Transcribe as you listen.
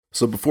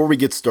So before we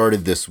get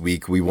started this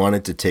week, we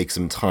wanted to take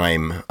some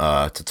time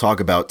to talk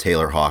about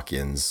Taylor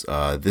Hawkins.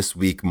 This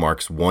week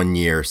marks 1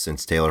 year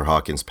since Taylor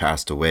Hawkins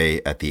passed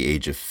away at the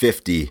age of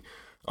 50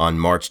 on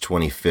March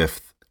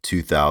 25th,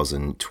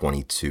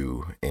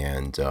 2022.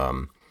 And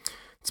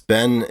it's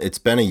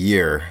been a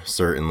year,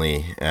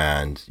 certainly.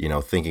 And,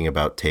 thinking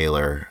about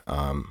Taylor,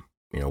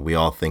 we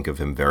all think of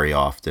him very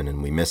often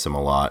and we miss him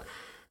a lot.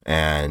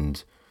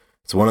 And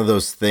it's one of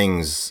those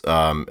things,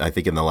 I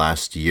think in the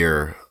last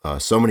year,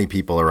 so many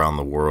people around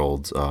the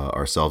world,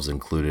 ourselves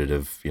included,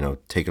 have,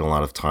 taken a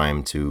lot of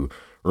time to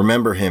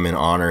remember him and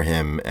honor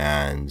him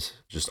and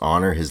just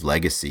honor his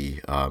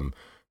legacy.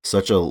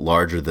 Such a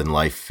larger than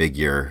life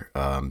figure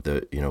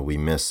that, we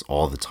miss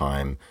all the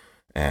time.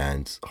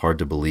 And hard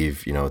to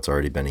believe, it's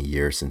already been a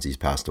year since he's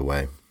passed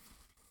away.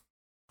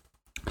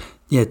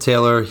 Yeah,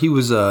 Taylor, he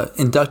was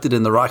inducted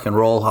in the Rock and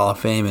Roll Hall of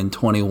Fame in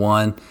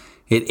 21.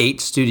 He had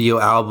 8 studio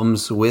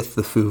albums with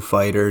the Foo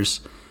Fighters,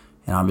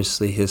 and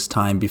obviously his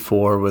time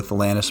before with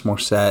Alanis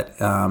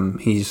Morissette.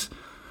 He's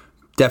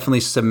definitely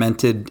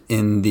cemented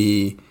in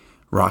the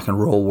rock and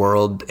roll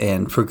world,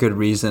 and for good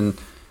reason.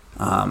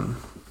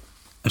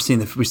 We've seen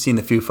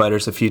the Foo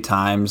Fighters a few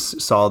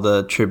times, saw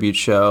the tribute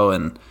show,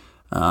 and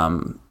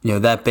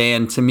that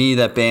band. To me,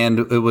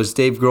 it was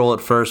Dave Grohl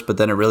at first, but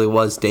then it really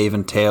was Dave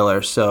and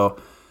Taylor. So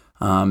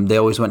they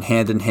always went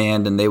hand in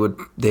hand, and they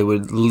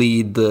would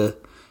lead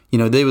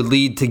they would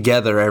lead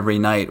together every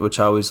night, which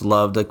I always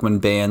loved. Like when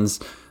bands,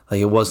 like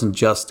it wasn't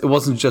just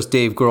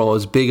Dave Grohl,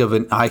 as big of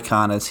an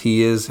icon as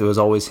he is. It was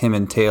always him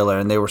and Taylor,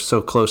 and they were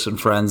so close and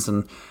friends.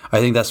 And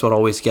I think that's what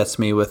always gets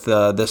me with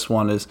this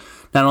one is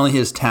not only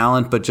his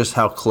talent, but just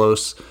how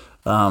close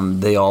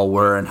they all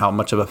were, and how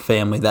much of a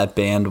family that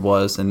band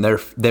was, and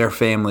their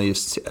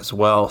families as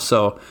well.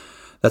 So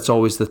that's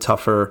always the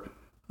tougher.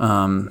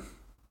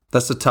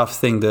 That's a tough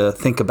thing to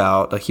think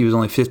about. Like he was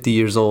only 50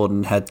 years old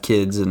and had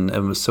kids and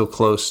was so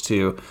close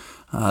to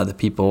the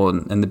people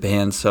and the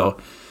band. So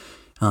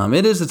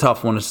it is a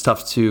tough one. It's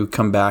tough to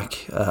come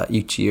back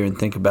each year and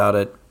think about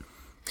it.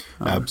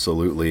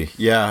 Absolutely.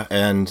 Yeah.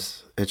 And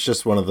it's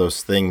just one of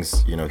those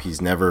things,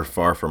 he's never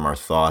far from our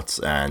thoughts.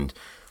 And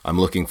I'm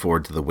looking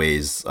forward to the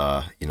ways,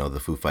 the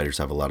Foo Fighters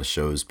have a lot of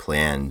shows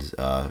planned,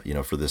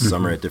 for this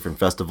summer at different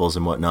festivals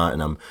and whatnot.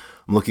 And I'm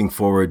looking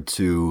forward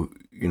to,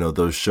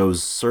 those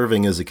shows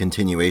serving as a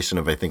continuation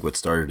of, I think, what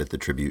started at the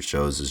tribute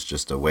shows is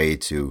just a way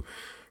to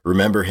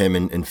remember him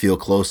and feel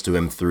close to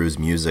him through his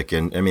music.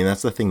 And I mean,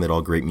 that's the thing that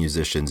all great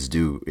musicians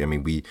do. I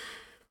mean,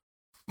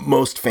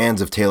 most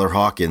fans of Taylor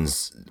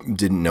Hawkins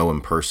didn't know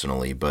him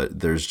personally,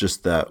 but there's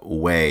just that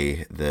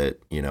way that,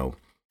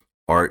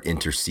 art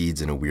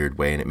intercedes in a weird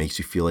way, and it makes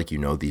you feel like you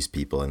know these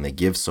people, and they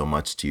give so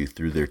much to you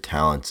through their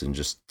talents and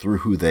just through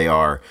who they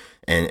are.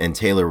 And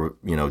Taylor,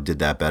 did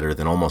that better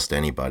than almost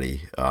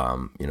anybody.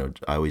 I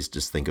always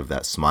just think of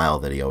that smile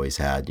that he always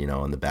had,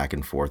 and the back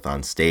and forth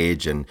on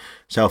stage, and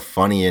just how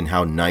funny and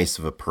how nice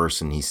of a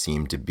person he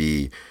seemed to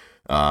be.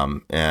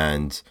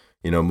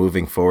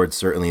 Moving forward,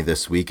 certainly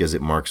this week, as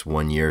it marks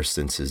 1 year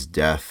since his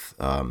death,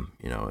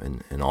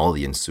 and all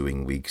the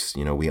ensuing weeks,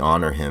 we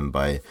honor him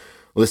by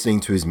listening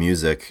to his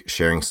music,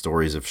 sharing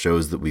stories of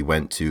shows that we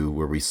went to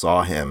where we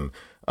saw him,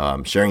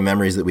 sharing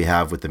memories that we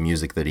have with the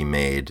music that he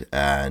made,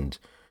 and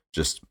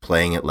just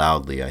playing it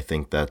loudly. I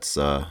think that's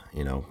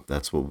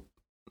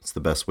it's the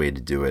best way to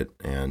do it.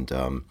 And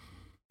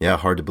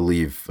hard to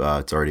believe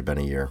it's already been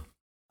a year.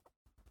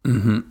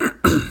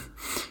 Mm-hmm.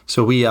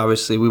 So we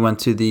went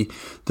to the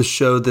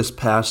show this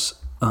past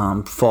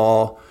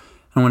fall.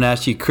 I want to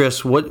ask you,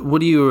 Chris, what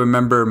do you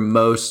remember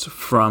most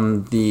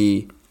from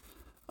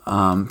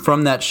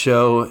that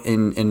show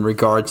in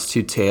regards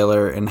to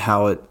Taylor, and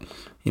how it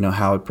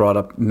brought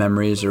up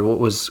memories, or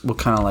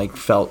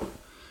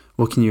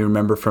what can you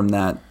remember from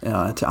that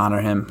to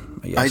honor him,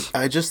 I guess?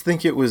 I just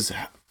think it was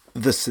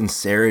the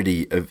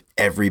sincerity of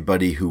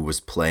everybody who was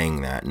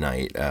playing that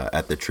night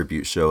at the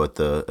tribute show at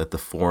the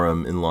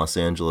Forum in Los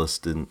Angeles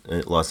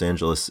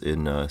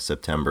in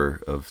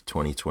September of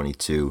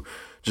 2022.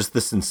 Just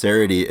the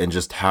sincerity and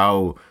just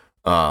how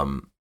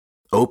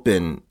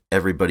open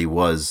everybody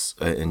was,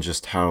 and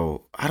just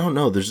how, I don't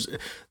know,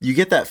 you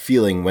get that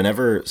feeling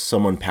whenever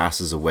someone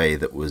passes away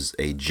that was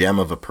a gem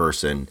of a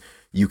person.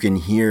 You can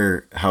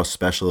hear how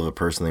special of a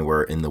person they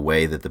were in the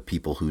way that the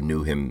people who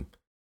knew him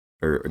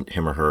or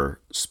her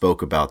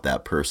spoke about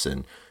that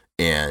person.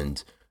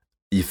 And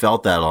you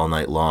felt that all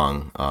night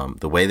long.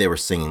 The way they were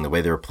singing, the way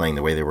they were playing,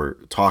 the way they were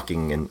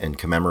talking and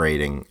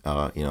commemorating,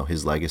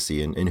 his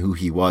legacy and who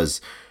he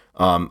was.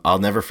 I'll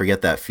never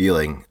forget that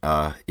feeling.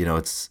 You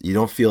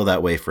don't feel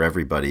that way for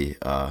everybody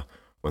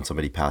when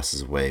somebody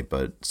passes away,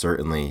 but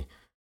certainly,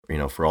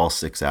 for all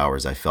 6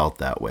 hours, I felt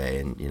that way.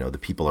 And, the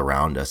people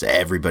around us,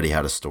 everybody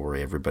had a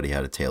story. Everybody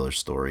had a Taylor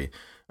story.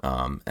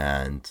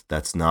 And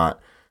that's not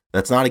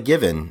a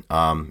given.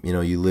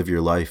 You live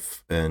your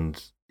life,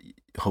 and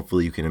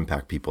hopefully you can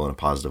impact people in a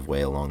positive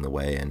way along the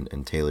way.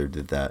 And Taylor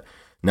did that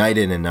night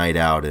in and night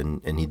out.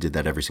 And he did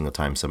that every single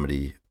time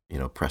somebody,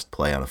 pressed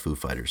play on a Foo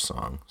Fighters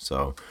song.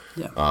 So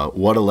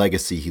what a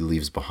legacy he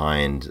leaves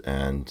behind.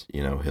 And,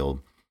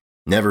 he'll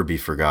never be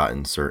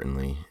forgotten,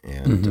 certainly.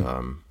 And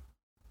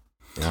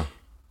yeah.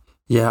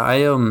 Yeah,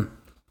 I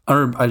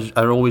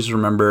always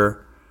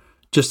remember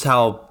just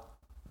how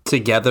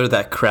together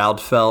that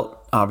crowd felt.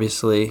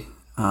 Obviously,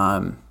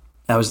 I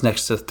was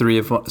next to three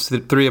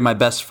of my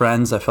best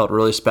friends. I felt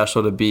really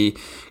special to be,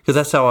 because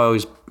that's how I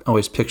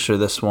always picture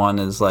this one,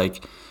 is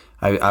like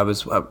I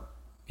was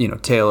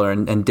Taylor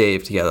and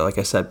Dave together, like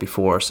I said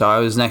before. So I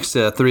was next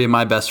to three of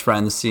my best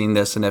friends seeing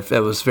this, and if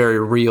it was very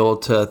real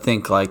to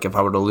think, like, if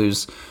I were to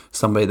lose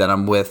somebody that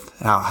I'm with,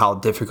 how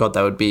difficult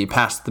that would be,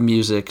 past the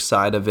music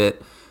side of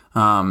it.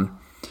 And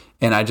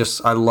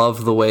I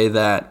love the way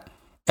that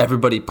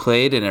everybody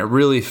played, and it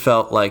really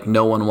felt like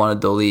no one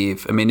wanted to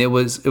leave. I mean, it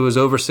was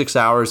over 6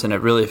 hours, and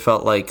it really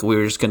felt like we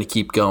were just going to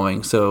keep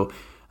going. So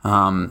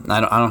I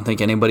don't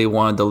think anybody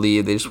wanted to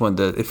leave. They just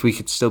wanted to, if we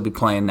could still be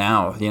playing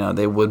now,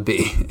 they would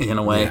be in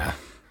a way. Yeah,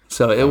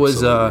 so it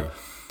was a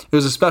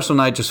special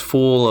night, just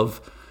full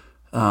of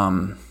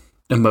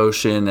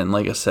emotion. And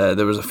like I said,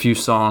 there was a few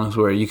songs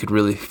where you could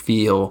really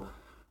feel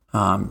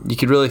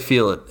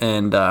it,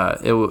 and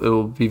it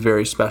will be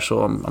very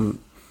special.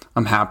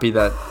 I'm happy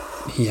that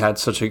he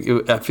had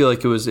I feel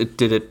like it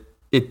did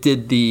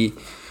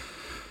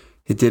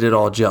it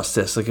all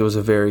justice. Like, it was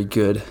a very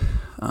good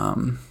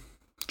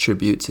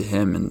tribute to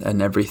him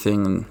and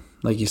everything. And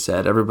like you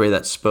said, everybody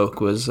that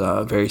spoke was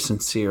very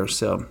sincere.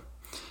 So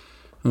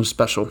it was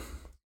special.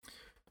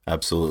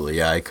 Absolutely.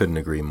 Yeah, I couldn't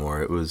agree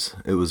more. It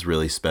was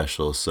really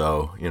special.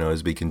 So,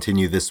 as we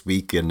continue this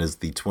week, and as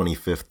the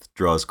 25th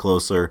draws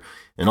closer,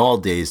 and all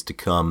days to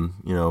come,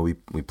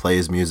 we play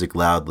his music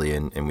loudly,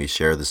 and we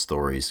share the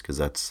stories, because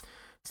it's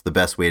the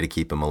best way to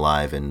keep him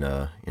alive. And,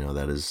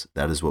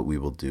 that is what we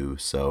will do.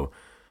 So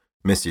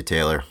miss you,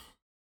 Taylor.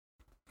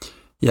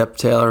 Yep,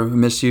 Taylor,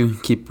 miss you.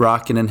 Keep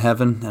rocking in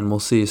heaven, and we'll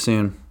see you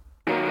soon.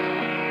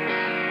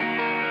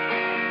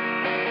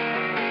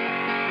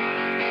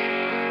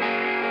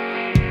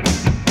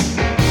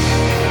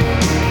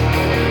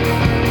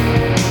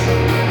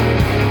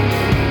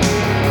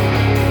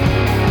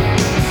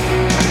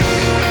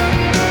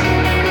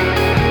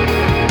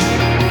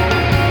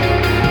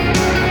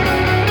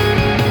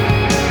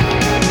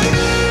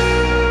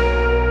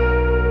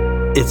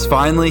 It's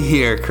finally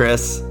here,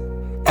 Chris.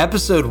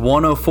 Episode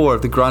 104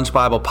 of the Grunge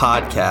Bible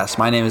Podcast.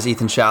 My name is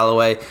Ethan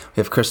Shalloway. We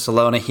have Chris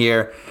Salona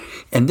here.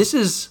 And this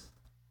is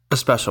a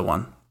special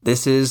one.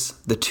 This is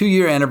the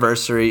 2-year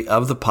anniversary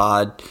of the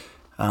pod.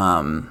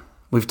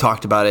 We've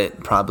talked about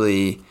it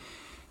probably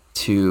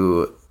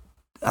to,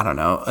 I don't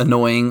know,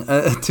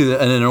 to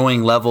an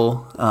annoying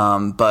level.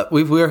 But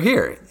we're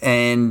here.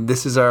 And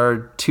this is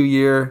our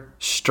 2-year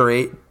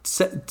straight,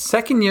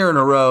 second year in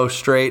a row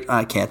straight.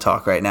 I can't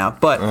talk right now,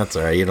 but that's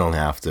all right. You don't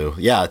have to.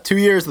 Yeah, 2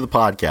 years of the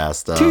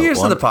podcast. 2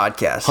 years of the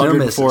podcast.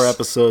 104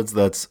 episodes.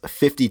 That's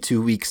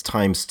 52 weeks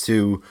times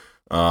 2.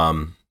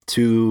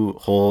 2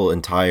 whole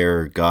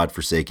entire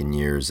godforsaken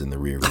years in the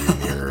rearview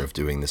mirror of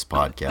doing this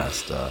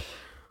podcast.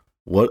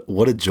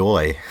 What a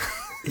joy!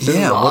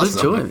 Yeah,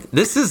 awesome. What a joy!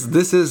 This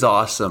is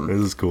awesome.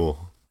 This is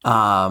cool.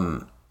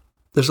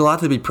 There's a lot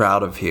to be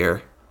proud of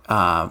here.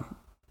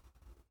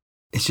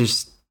 It's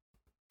just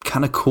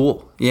kind of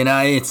cool,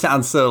 it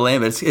sounds so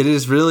lame, but it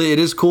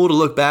is cool to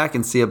look back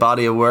and see a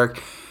body of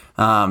work.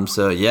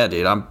 So yeah,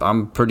 dude,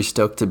 I'm pretty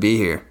stoked to be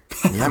here.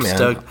 Yeah, I'm man.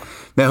 Stoked.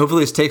 Man,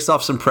 hopefully this takes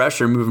off some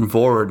pressure moving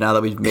forward now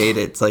that we've made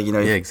it. It's like, yeah,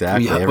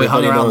 exactly. We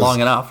hung around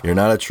long enough. You're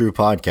not a true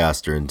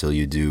podcaster until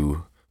you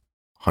do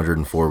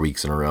 104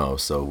 weeks in a row.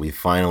 So we've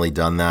finally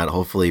done that.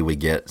 Hopefully we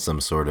get some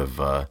sort of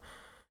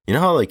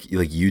how like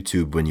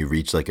YouTube, when you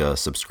reach like a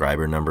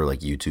subscriber number, like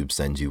YouTube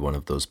sends you one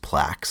of those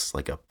plaques,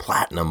 like a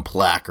platinum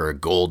plaque or a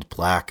gold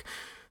plaque.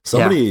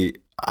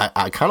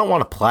 I kind of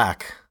want a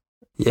plaque.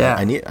 Yeah,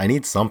 I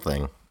need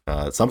something,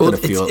 something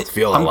to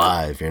feel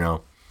alive.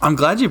 I'm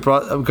glad you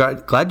brought up the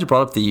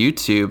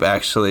YouTube,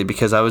 actually,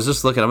 because I was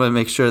just looking. I'm going to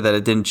make sure that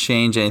it didn't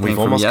change anything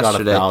from yesterday. We've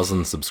almost got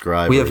 1,000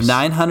 subscribers. We have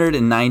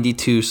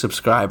 992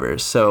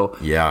 subscribers. So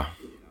yeah,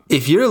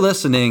 if you're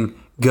listening,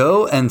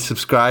 go and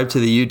subscribe to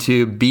the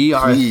YouTube. Be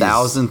our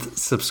 1,000th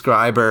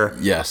subscriber.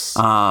 Yes.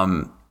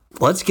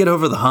 Let's get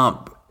over the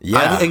hump.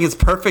 Yeah. I think it's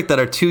perfect that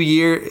our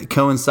 2-year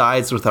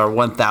coincides with our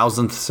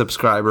 1,000th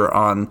subscriber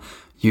on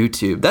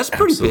YouTube. That's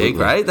pretty big,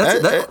 right?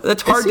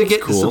 That's hard to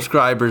get cool.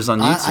 Subscribers on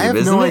YouTube. I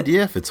have no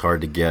idea if it's hard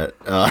to get.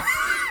 I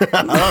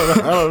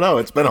don't know.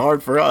 It's been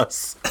hard for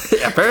us.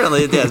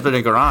 Apparently, yeah, it's been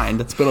a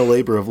grind. It's been a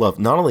labor of love.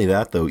 Not only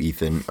that, though,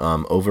 Ethan.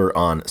 Over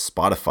on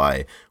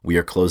Spotify, we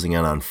are closing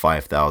in on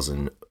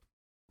 5,000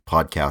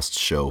 podcast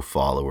show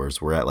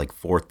followers. We're at like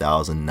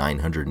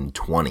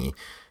 4,920.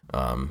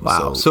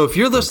 Wow. So if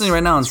you're listening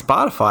right now on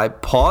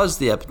Spotify, pause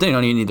the episode. You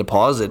don't even need to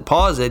pause it.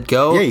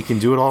 Go. Yeah, you can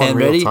do it all in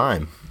real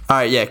time. All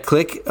right, yeah,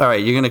 click. All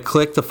right, you're going to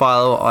click the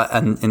follow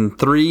in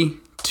 3,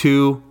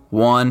 2,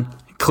 1.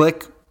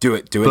 Click. Do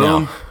it. Do it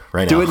boom, now.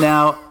 Right now. Do it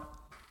now.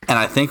 And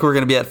I think we're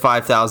going to be at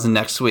 5,000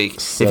 next week.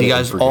 If you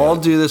guys all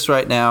do this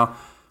right now,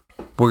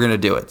 we're going to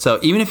do it. So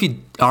even if you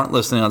aren't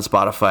listening on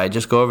Spotify,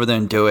 just go over there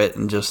and do it,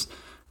 and just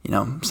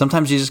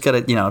sometimes you just gotta,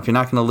 if you're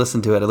not gonna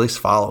listen to it, at least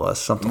follow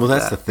us. Something. Well, like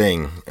that's that. the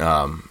thing,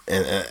 and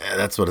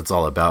that's what it's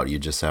all about. You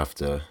just have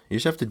to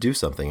do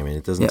something. I mean,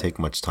 it doesn't take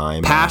much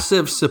time.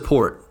 Passive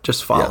support,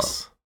 just follow.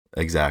 Yes,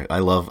 exactly. I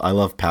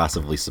love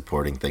passively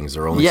supporting things,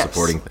 or only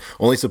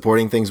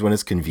supporting things when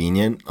it's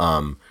convenient.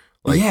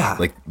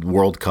 Like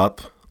World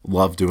Cup.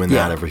 Love doing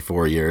that every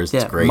 4 years.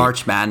 It's great.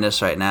 March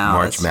Madness right now.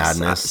 March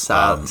Madness.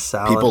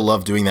 People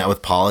love doing that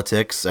with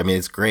politics. I mean,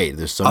 it's great.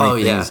 There's so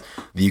many things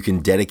that you can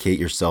dedicate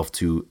yourself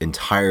to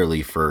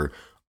entirely for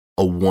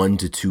a 1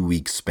 to 2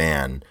 week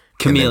span.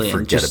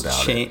 Chameleon,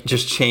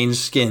 just change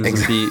skins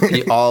and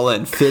be all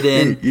in, fit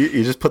in.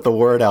 You just put the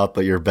word out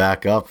that you're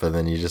back up, and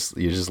then you just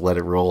let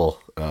it roll.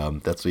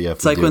 That's what you have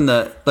to do.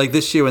 It's like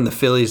this year when the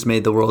Phillies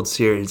made the World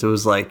Series. It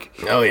was like,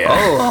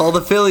 all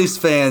the Phillies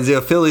fans,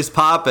 Phillies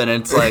popping.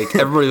 And it's like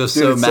everybody was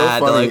so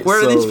mad. They're like,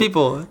 where are these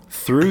people?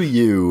 Through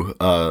you,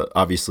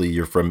 obviously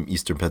you're from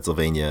Eastern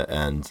Pennsylvania,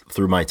 and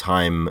through my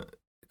time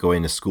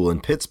going to school in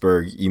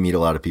Pittsburgh, you meet a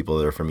lot of people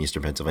that are from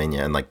Eastern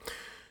Pennsylvania, and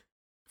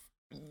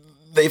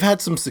they've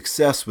had some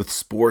success with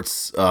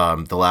sports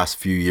the last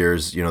few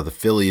years. The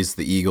Phillies,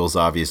 the Eagles,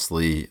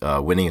 obviously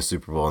winning a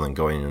Super Bowl and then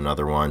going to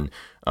another one.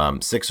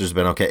 Sixers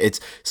been okay. It's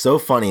so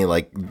funny.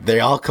 Like, they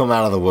all come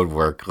out of the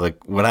woodwork.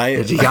 Like, when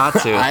you got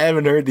to. I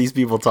haven't heard these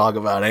people talk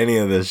about any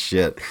of this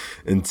shit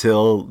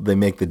until they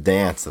make the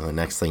dance, and the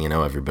next thing you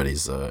know,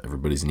 everybody's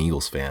an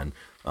Eagles fan.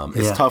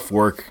 It's tough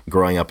work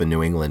growing up in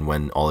New England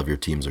when all of your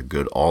teams are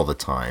good all the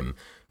time.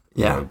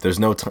 There's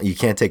no time. You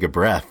can't take a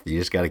breath. You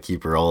just got to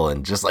keep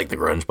rolling, just like the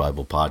Grunge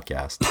Bible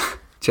podcast.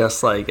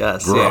 Just like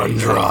us.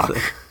 Grunge rock.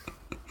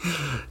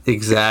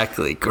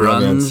 Exactly.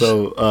 Grunge.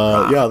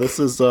 So, this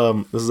is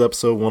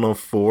episode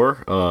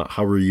 104.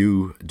 How are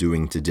you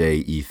doing today,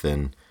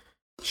 Ethan?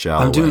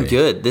 I'm doing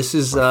good. This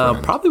is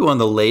probably one of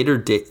the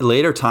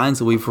later times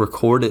that we've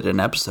recorded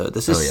an episode.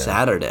 This is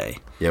Saturday.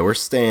 Yeah, we're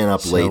staying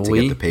up late to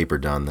get the paper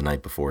done the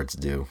night before it's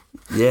due.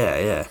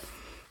 Yeah.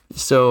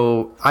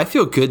 So I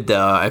feel good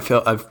though. I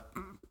feel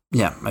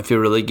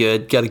really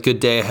good. Got a good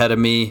day ahead of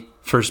me.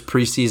 First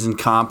preseason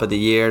comp of the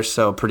year,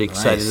 so pretty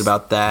excited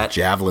about that.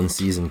 Javelin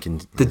season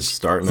is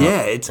starting up.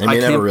 Yeah, it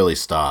never really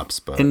stops,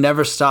 but it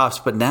never stops.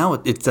 But now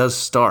it does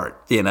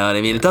start. You know what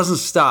I mean? It doesn't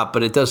stop,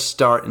 but it does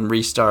start and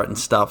restart and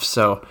stuff.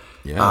 So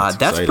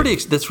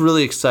that's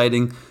really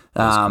exciting.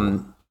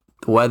 Cool.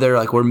 The weather,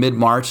 like, we're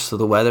mid-March, so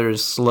the weather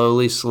is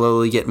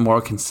slowly getting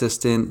more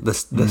consistent.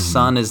 The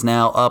sun is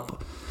now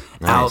up.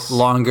 Nice. Out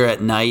longer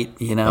at night,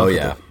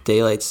 the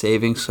daylight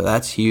savings, so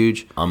that's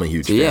huge. I'm a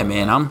huge fan. Yeah,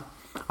 man,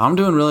 I'm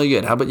doing really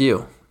good. How about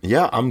you?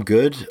 Yeah, I'm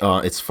good.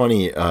 It's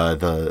funny.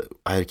 I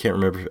can't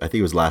remember. I think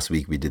it was last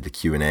week we did the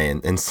Q&A,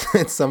 and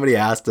somebody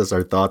asked us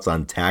our thoughts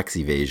on tax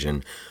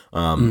evasion.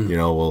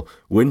 Well,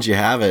 wouldn't you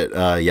have it?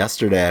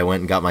 Yesterday I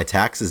went and got my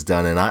taxes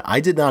done, and I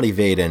did not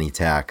evade any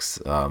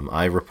tax.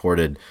 I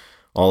reported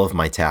all of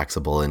my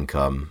taxable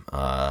income,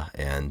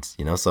 and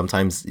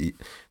sometimes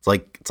it's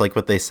like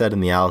what they said in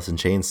the Alice in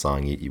Chains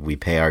song. We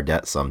pay our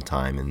debt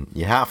sometime, and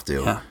you have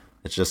to. Yeah.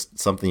 It's just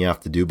something you have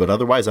to do. But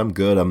otherwise, I'm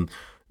good.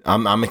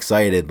 I'm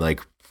excited.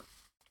 Like,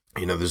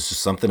 there's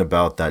just something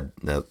about that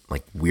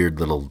like weird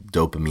little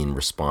dopamine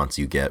response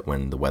you get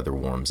when the weather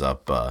warms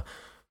up.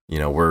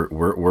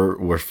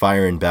 We're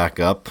firing back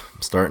up,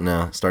 starting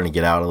to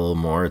get out a little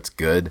more. It's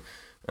good.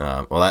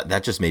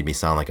 That just made me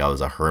sound like I was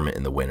a hermit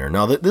in the winter.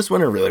 No, this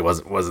winter really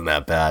wasn't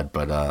that bad.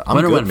 But I'm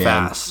winter good, went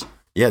man. Fast.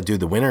 Yeah,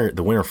 dude, the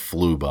winter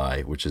flew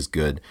by, which is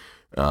good.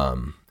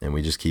 And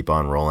we just keep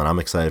on rolling. I'm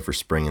excited for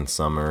spring and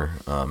summer.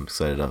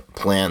 Excited to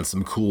plan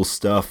some cool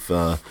stuff.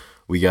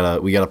 We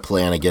gotta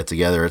plan a get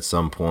together at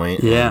some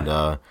point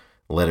and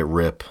let it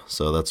rip.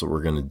 So that's what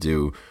we're gonna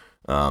do.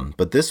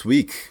 But this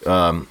week,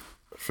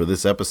 for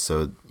this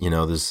episode,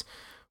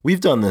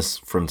 we've done this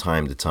from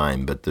time to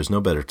time, but there's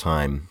no better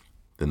time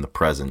than the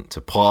present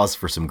to pause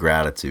for some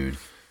gratitude.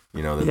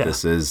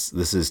 This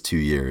is 2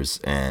 years,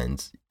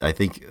 and I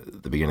think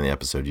at the beginning of the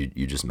episode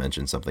you just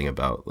mentioned something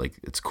about, like,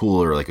 it's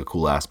cool, or like a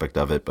cool aspect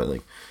of it, but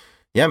like,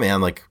 yeah,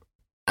 man, like,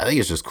 I think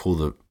it's just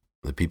cool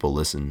that people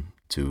listen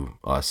to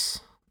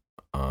us.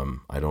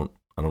 I don't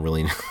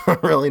really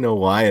know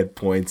why at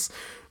points,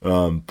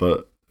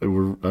 but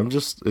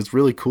it's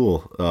really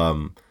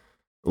cool.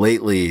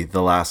 Lately,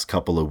 the last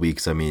couple of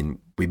weeks, I mean,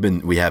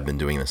 we have been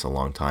doing this a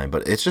long time,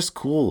 but it's just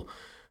cool.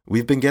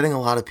 We've been getting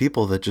a lot of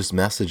people that just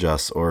message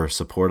us or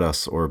support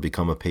us or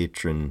become a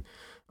patron,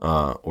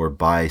 or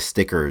buy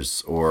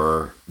stickers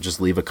or just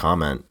leave a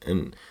comment.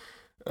 And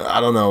I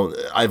don't know,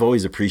 I've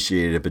always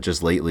appreciated it, but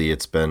just lately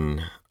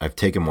I've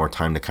taken more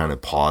time to kind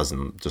of pause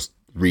and just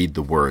read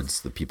the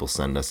words that people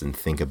send us and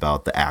think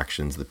about the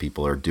actions that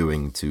people are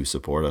doing to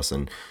support us.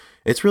 And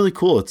it's really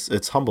cool.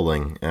 It's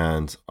humbling,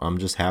 and I'm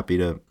just happy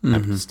to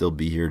have to still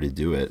be here to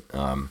do it.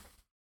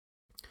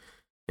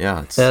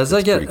 As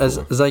I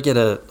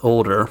get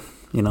older,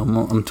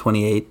 I'm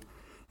 28,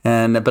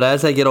 but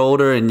as I get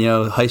older, and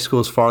high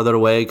school's farther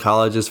away,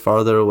 college is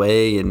farther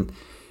away, and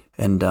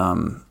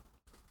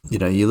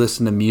you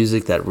listen to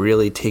music that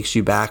really takes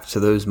you back to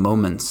those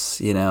moments,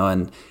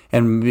 and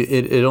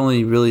it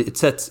only really it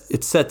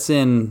sets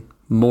in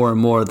more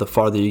and more the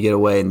farther you get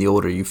away and the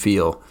older you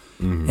feel.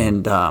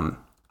 And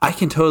I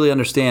can totally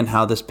understand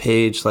how this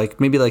page, like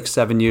maybe like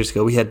 7 years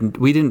ago, we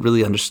didn't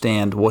really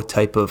understand what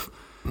type of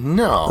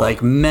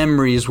like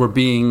memories were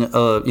being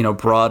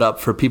brought up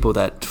for people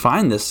that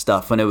find this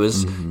stuff when it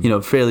was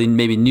fairly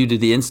maybe new to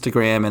the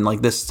Instagram, and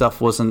like this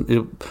stuff wasn't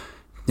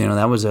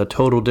that was a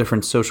total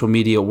different social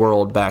media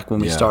world back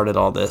when we started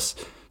all this.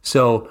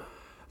 So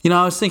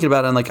I was thinking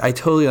about it, and like I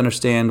totally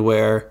understand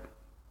where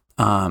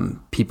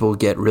people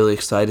get really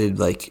excited,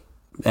 like,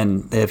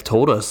 and they have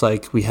told us,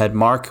 like, we had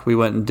Mark, we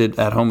went and did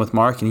At Home with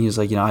Mark, and he was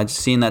like, I just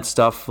seen that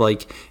stuff,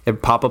 like,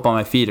 it pop up on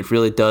my feed. It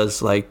really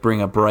does, like,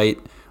 bring a bright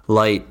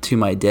light to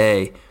my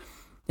day.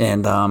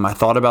 And I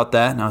thought about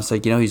that, and I was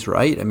like, he's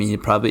right. I mean,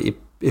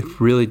 it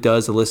really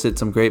does elicit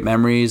some great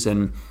memories,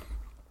 and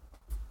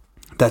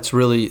that's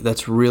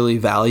really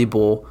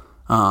valuable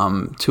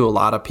to a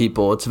lot of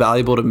people. It's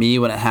valuable to me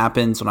when it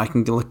happens, when I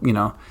can,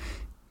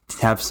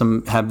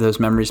 have those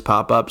memories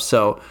pop up.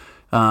 So,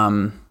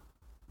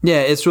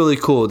 yeah, it's really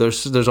cool. There's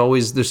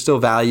still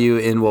value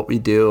in what we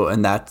do,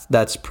 and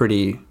that's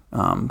pretty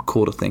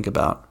cool to think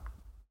about.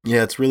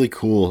 Yeah, it's really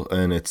cool,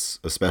 and it's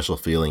a special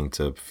feeling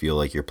to feel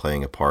like you're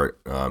playing a part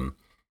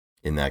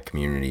in that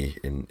community,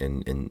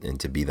 and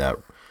to be that,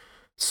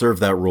 serve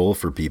that role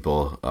for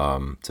people,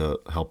 to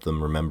help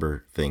them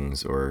remember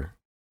things, or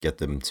get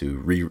them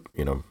to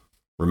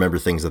remember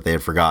things that they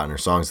had forgotten, or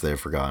songs they had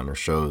forgotten, or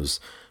shows.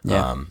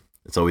 Yeah.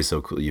 It's always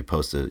so cool. You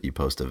post a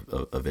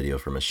video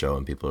from a show,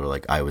 and people are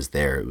like, I was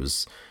there. It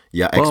was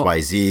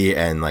XYZ,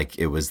 and like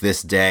it was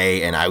this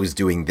day, and I was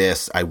doing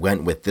this. I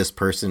went with this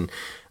person.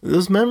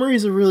 Those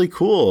memories are really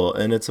cool,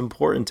 and it's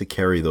important to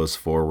carry those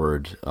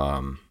forward.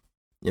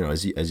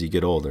 As you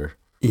get older.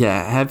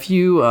 Yeah. Have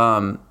you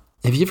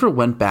ever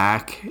went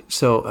back?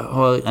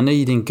 So, I know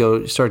you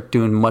didn't start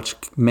doing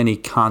many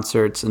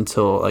concerts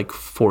until like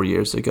 4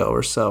 years ago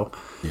or so.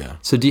 Yeah.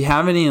 So do you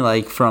have any,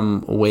 like,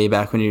 from way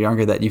back when you're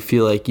younger that you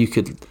feel like you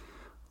could,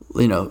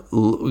 go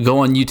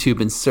on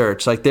YouTube and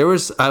search? Like I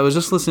was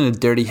just listening to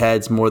Dirty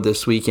Heads more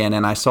this weekend,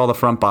 and I saw the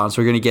Front Bottoms.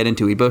 We're going to get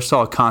into. We both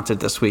saw a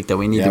concert this week that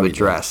we need to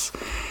address.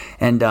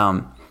 And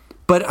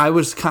but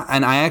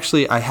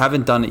I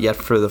haven't done it yet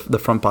for the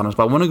Front Bottoms,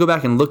 but I want to go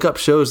back and look up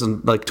shows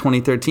in like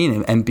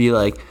 2013 and be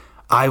like,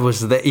 I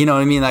was there, you know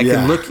what I mean? I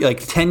can look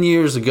like 10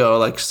 years ago,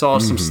 like saw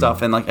some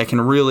stuff, and like I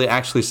can really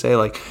actually say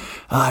like,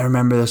 I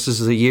remember this is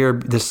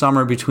the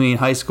summer between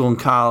high school and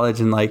college,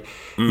 and like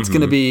it's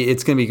gonna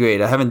be great.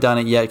 I haven't done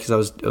it yet because I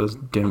was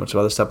doing a bunch of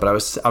other stuff, but I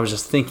was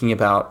just thinking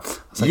about.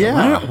 I was like,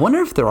 I wonder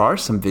if there are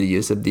some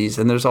videos of these,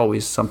 and there's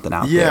always something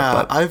out there.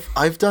 Yeah,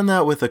 I've done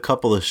that with a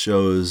couple of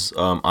shows.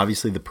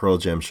 Obviously the Pearl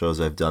Jam shows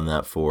I've done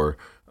that for.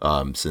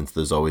 Since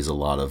there's always a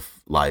lot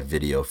of live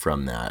video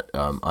from that.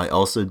 I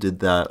also did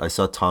that. I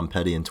saw Tom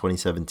Petty in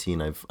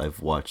 2017. I've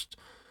watched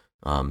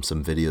some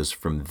videos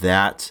from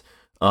that.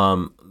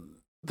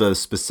 The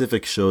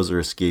specific shows are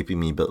escaping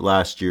me, but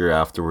last year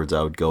afterwards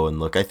I would go and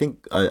look. I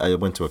think I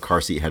went to a Car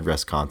Seat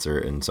Headrest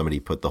concert, and somebody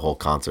put the whole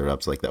concert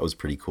up. So like that was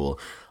pretty cool.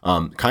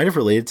 Kind of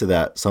related to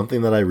that,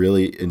 something that I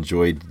really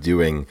enjoyed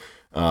doing,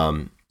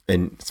 and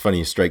it's funny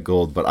you strike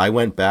gold, but I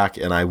went back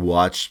and I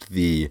watched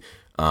the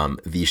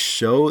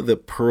show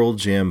that Pearl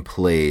Jam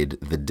played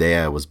the day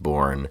I was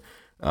born,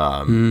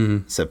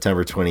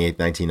 September 28th,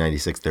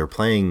 1996. They were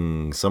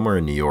playing somewhere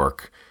in New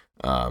York,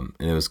 and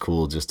it was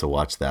cool just to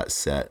watch that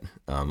set.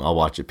 I'll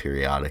watch it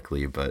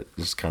periodically, but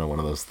just kind of one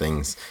of those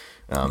things.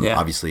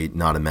 Obviously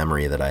not a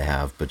memory that I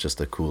have, but just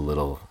a cool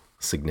little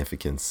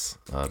significance,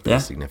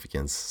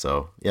 significance.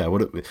 So yeah,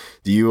 what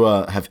do you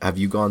have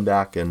you gone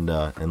back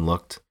and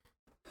looked?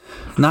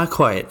 Not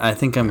quite. I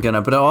think I'm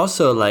gonna, but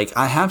also like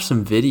I have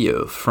some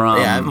video from.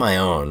 Yeah, I have my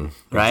own.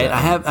 Right,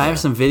 exactly. I have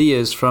some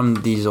videos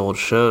from these old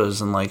shows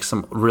and like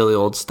some really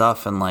old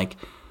stuff, and like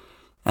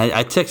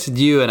I texted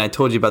you and I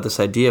told you about this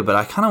idea, but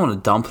I kind of want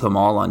to dump them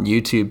all on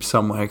YouTube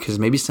somewhere because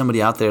maybe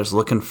somebody out there is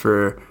looking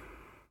for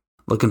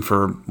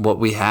what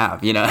we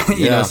have,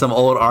 some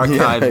old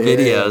archive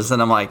videos,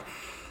 and I'm like,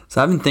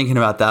 so I've been thinking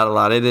about that a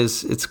lot.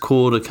 It's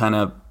cool to kind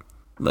of.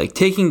 Like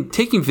taking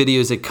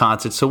videos at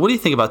concerts. So what do you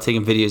think about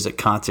taking videos at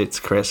concerts,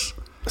 Chris?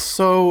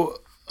 So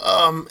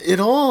it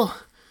all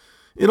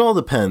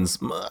depends.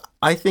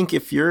 I think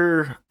if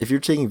you're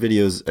taking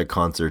videos at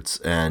concerts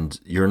and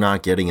you're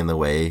not getting in the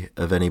way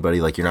of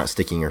anybody, like you're not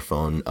sticking your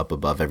phone up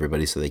above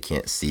everybody so they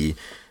can't see.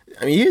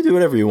 I mean, you can do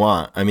whatever you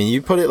want. I mean,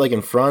 you put it like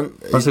in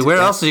front. I was like, where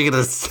else are you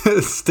gonna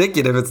stick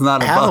it if it's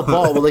not above? Have a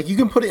ball, but like you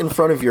can put it in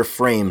front of your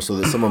frame so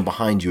that someone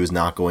behind you is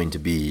not going to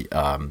be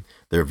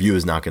their view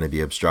is not going to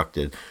be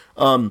obstructed.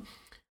 I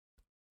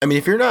mean,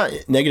 if you're not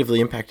negatively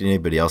impacting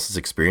anybody else's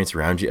experience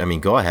around you, I mean,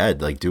 go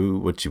ahead, like do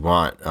what you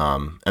want.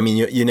 I mean,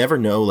 you never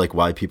know like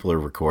why people are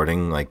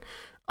recording. Like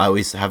I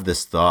always have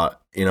this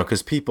thought,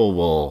 because people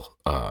will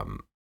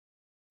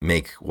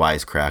make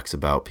wisecracks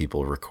about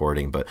people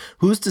recording, but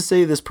who's to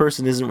say this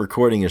person isn't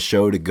recording a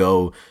show to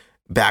go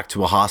back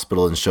to a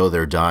hospital and show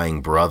their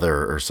dying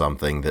brother or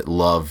something that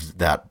loved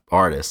that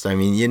artist. I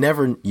mean, you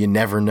never know. You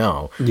never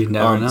know.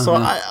 So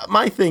Yeah.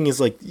 my thing is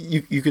like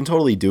you can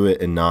totally do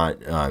it and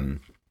not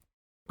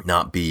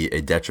be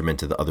a detriment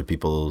to the other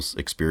people's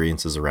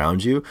experiences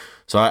around you.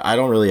 So I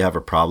don't really have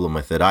a problem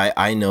with it.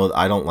 I know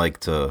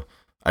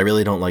I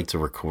really don't like to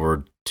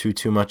record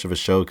too much of a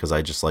show because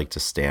I just like to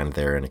stand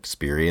there and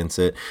experience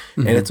it.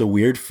 Mm-hmm. And it's a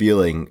weird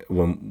feeling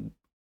when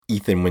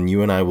Ethan, when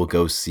you and I will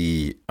go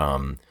see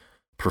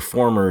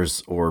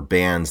performers or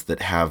bands that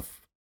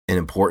have an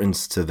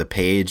importance to the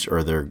page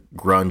or they're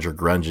grunge or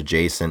grunge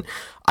adjacent,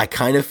 I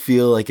kind of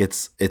feel like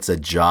it's a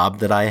job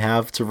that I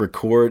have to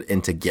record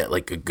and to get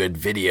like a good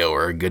video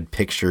or a good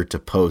picture to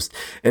post.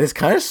 And it's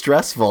kind of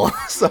stressful.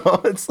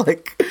 So it's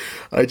like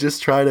I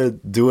just try to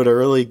do it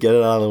early, get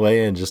it out of the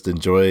way, and just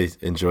enjoy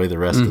the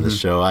rest of the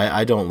show.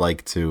 I don't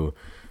like to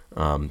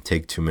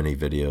take too many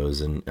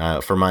videos.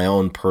 And for my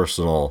own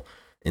personal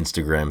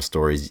Instagram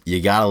stories,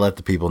 you gotta let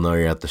the people know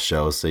you're at the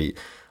show. So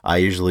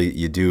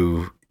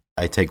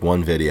I take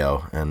one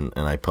video and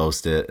I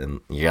post it,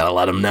 and you gotta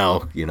let them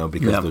know,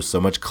 because there's so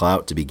much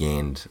clout to be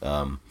gained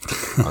on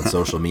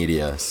social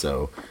media.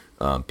 So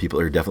people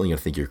are definitely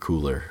gonna think you're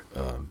cooler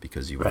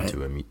because you went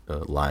to a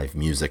live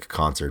music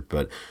concert.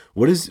 But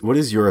what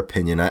is your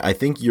opinion? I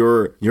think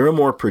you're a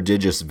more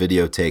prodigious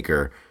video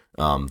taker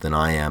than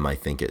I am. I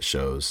think it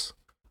shows.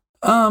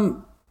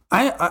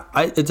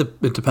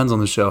 It depends on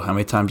the show, how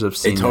many times I've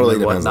seen it. It totally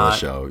and depends on whatnot.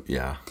 the show,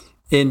 yeah.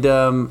 And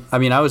I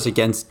mean, I would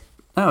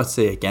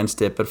say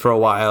against it, but for a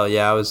while,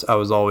 I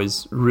was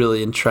always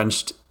really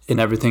entrenched in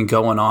everything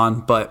going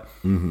on. But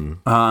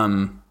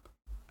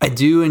I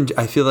do, and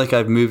I feel like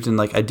I've moved in.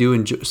 Like I do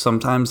enjoy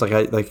sometimes.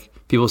 Like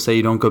people say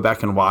you don't go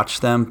back and watch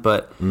them,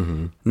 but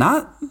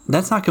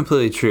that's not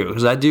completely true,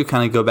 because I do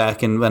kind of go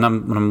back, and when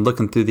I'm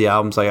looking through the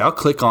albums, like I'll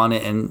click on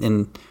it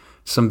and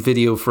some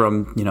video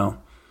from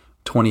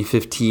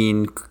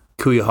 2015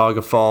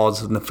 Cuyahoga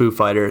Falls and the Foo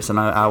Fighters, and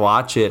I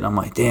watch it and I'm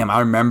like, damn, I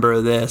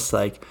remember this.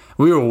 Like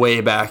we were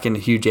way back in a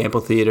huge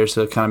amphitheater,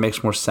 so it kind of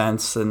makes more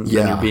sense than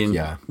you're being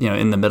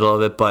in the middle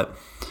of it. But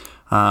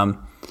I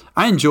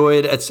enjoy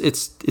it. It's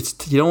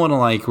you don't want to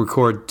like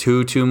record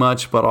too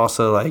much, but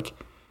also like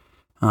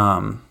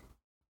I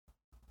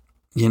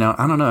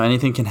don't know,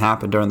 anything can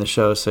happen during the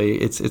show, so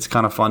it's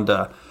kind of fun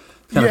to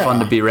fun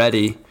to be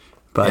ready.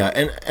 But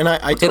and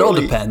I totally, it all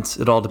depends.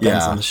 It all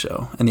depends on the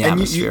show and the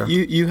atmosphere.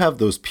 You have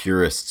those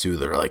purists too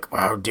that are like, "Wow,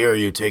 how dare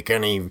you take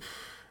any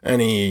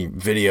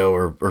video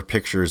or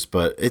pictures?"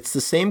 But it's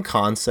the same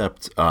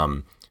concept.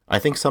 I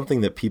think something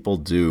that people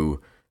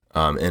do,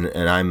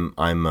 and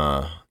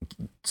I'm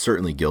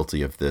certainly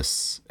guilty of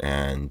this,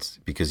 and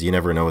because you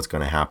never know what's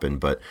going to happen.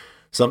 But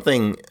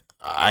something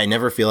I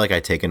never feel like I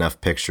take enough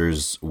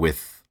pictures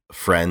with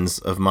friends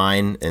of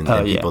mine and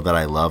people that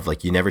I love.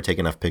 Like you never take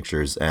enough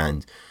pictures,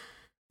 and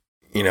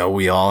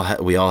we all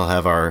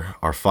have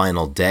our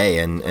final day,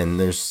 and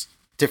there's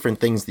different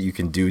things that you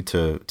can do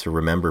to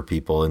remember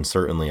people, and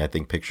certainly I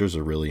think pictures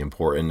are really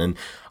important, and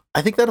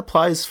I think that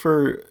applies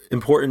for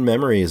important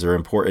memories or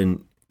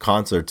important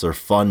concerts or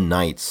fun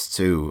nights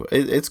too.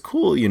 It's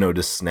cool,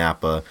 to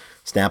snap a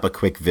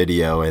quick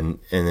video and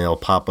it'll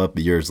pop up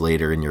years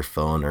later in your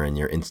phone or in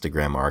your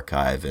Instagram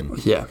archive,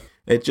 and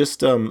it's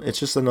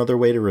just another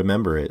way to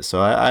remember it.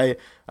 So I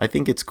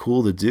think it's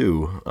cool to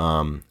do,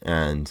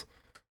 and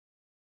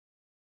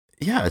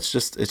yeah, it's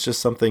just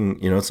something,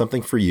 it's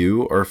something for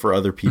you or for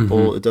other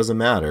people. It doesn't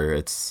matter.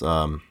 It's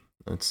fun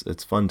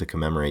to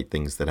commemorate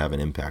things that have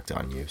an impact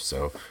on you.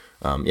 So,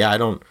 I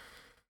don't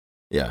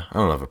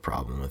have a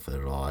problem with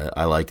it at all.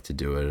 I like to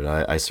do it.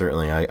 I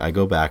certainly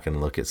go back and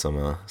look at some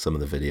of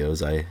the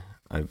videos.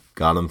 I've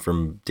got them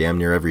from damn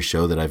near every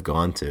show that I've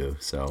gone to.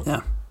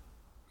 So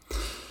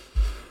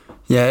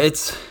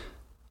it's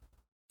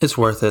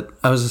worth it.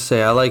 I was to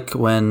say, I like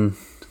when.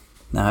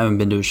 Now, I haven't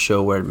been to a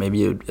show where maybe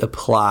you'd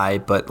apply,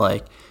 but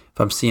like if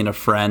I'm seeing a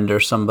friend or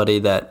somebody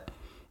that,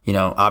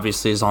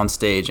 obviously is on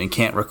stage and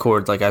can't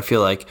record, like I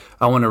feel like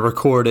I want to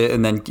record it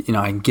and then,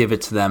 I can give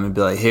it to them and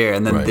be like, here.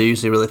 And then they're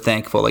usually really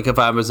thankful. Like if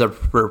I was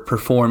ever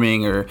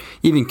performing or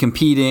even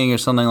competing or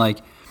something, like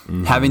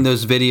having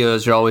those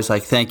videos, you're always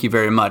like, thank you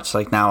very much.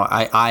 Like now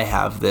I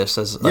have this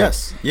as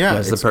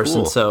the person.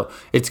 Cool. So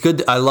it's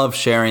good. I love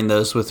sharing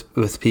those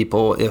with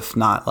people, if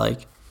not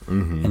like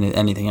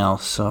anything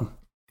else. So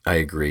I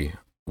agree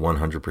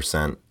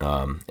 100%.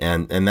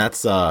 And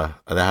that's that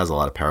has a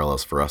lot of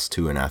parallels for us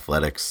too in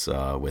athletics,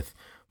 with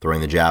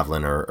throwing the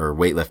javelin or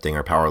weightlifting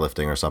or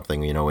powerlifting or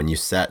something.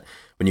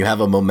 When you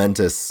have a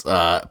momentous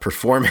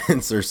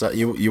performance or so,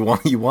 you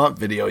want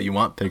video, you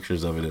want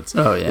pictures of it. It's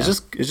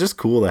just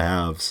cool to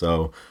have.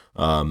 So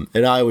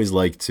and I always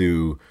like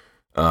to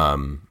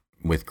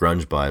with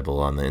Grunge Bible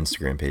on the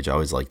Instagram page, I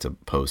always like to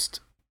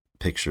post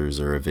pictures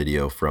or a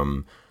video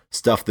from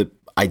stuff that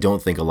I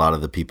don't think a lot of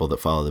the people that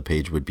follow the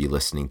page would be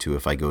listening to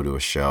if I go to a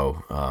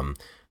show.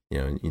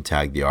 You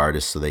tag the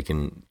artist so they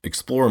can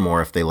explore more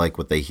if they like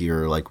what they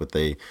hear, or like what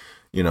they,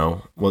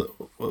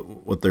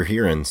 what they're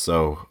hearing.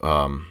 So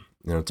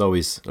It's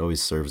always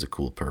serves a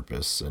cool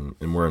purpose, and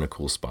we're in a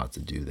cool spot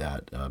to do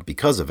that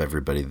because of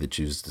everybody that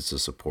chooses to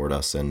support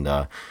us.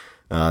 And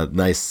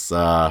nice,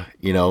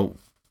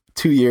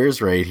 2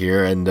 years right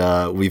here, and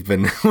we've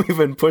been we've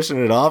been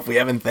pushing it off. We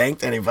haven't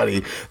thanked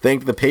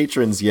the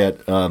patrons yet.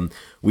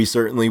 We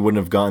certainly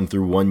wouldn't have gotten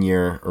through 1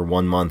 year or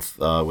 1 month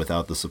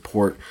without the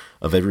support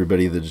of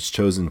everybody that has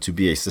chosen to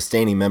be a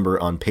sustaining member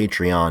on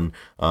Patreon.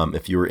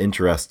 If you were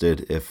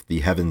interested, if the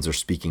heavens are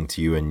speaking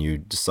to you and you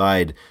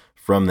decide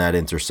from that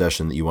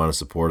intercession that you want to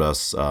support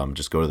us,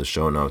 just go to the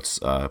show notes,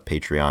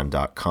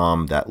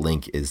 patreon.com. That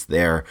link is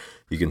there.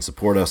 You can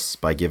support us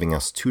by giving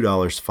us $2,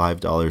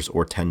 $5,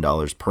 or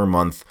 $10 per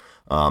month.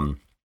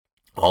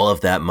 All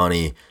of that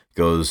money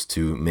goes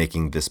to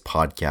making this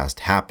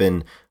podcast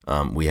happen.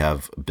 We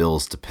have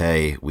bills to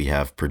pay. We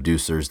have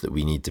producers that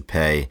we need to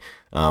pay.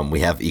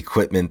 We have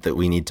equipment that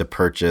we need to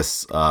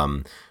purchase.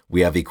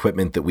 We have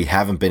equipment that we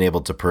haven't been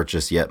able to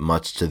purchase yet,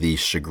 much to the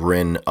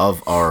chagrin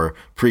of our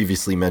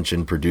previously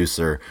mentioned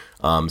producer.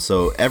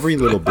 So every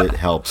little bit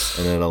helps,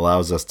 and it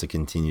allows us to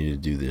continue to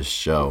do this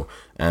show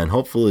and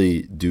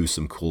hopefully do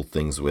some cool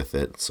things with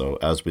it. So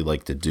as we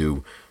like to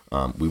do,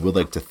 we would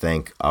like to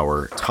thank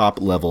our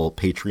top-level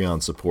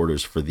Patreon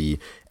supporters for the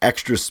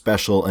extra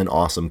special and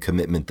awesome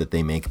commitment that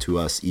they make to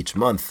us each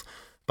month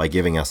by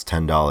giving us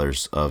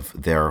 $10 of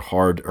their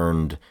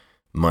hard-earned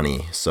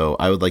money. So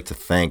I would like to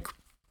thank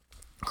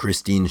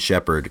Christine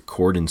Shepard,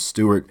 Corden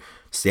Stewart,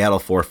 Seattle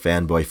 4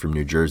 Fanboy from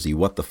New Jersey,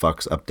 What the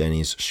Fuck's Up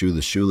Denny's, Shoe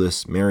the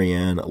Shoeless,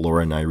 Marianne,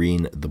 Laura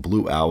Nyreen, The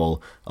Blue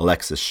Owl,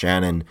 Alexis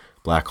Shannon,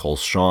 Black Hole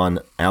Sean,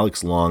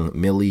 Alex Long,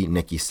 Millie,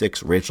 Nikki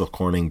Six, Rachel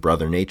Corning,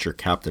 Brother Nature,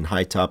 Captain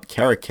Hightop,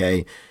 Kara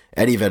K,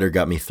 Eddie Vedder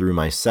got me through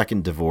my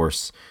second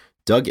divorce,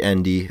 Doug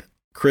Endy,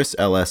 Chris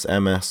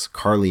LSMS,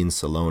 Carlene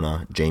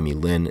Salona, Jamie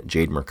Lynn,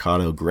 Jade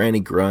Mercado,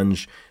 Granny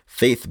Grunge,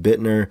 Faith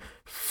Bittner,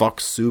 Fuck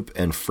Soup,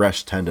 and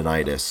Fresh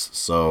Tendonitis.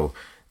 So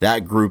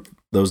that group,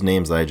 those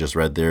names that I just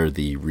read, they're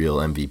the real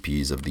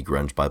MVPs of the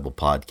Grunge Bible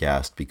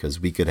podcast, because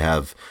we could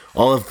have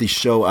all of the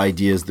show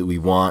ideas that we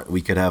want.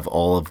 We could have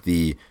all of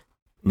the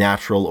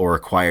natural or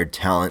acquired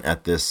talent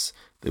at this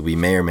that we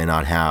may or may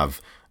not have.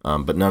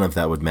 But none of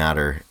that would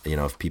matter,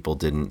 if people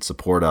didn't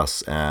support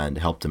us and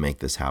help to make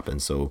this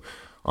happen. So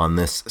on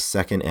this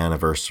second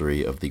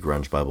anniversary of the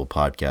Grunge Bible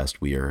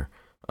podcast, we are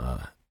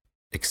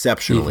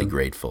exceptionally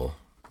grateful.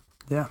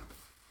 Yeah.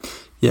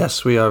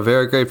 Yes, we are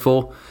very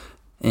grateful,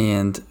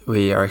 and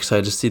we are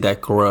excited to see that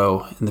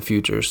grow in the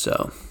future.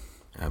 So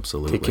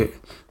absolutely.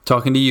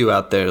 Talking to you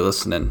out there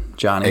listening,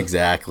 Johnny.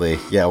 Exactly.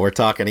 Yeah, we're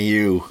talking to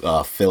you,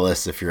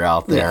 Phyllis, if you're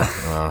out there.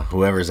 Yeah.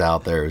 Whoever's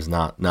out there is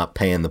not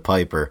paying the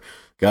piper.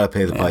 Got to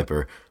pay the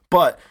piper.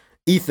 But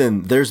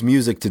Ethan, there's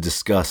music to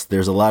discuss.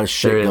 There's a lot of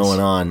shit going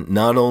on.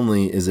 Not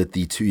only is it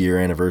the 2-year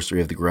anniversary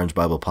of the Grunge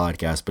Bible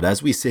podcast, but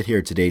as we sit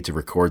here today to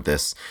record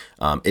this,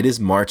 it is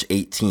March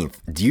 18th.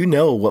 Do you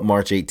know what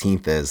March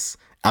 18th is?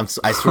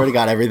 I swear to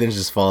God, everything's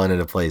just falling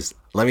into place.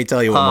 Let me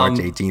tell you what March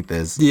 18th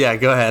is. Yeah,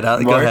 go ahead.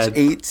 March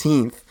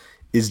 18th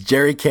is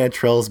Jerry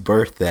Cantrell's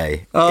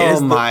birthday. Oh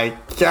my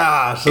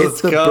gosh,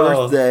 it's the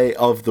birthday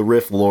of the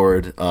Riff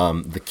Lord,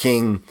 the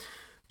King,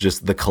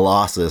 just the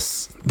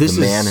Colossus, the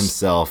man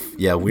himself.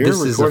 Yeah, we're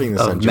recording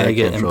this on Jerry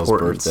Cantrell's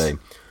birthday.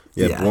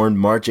 Yeah, born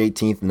March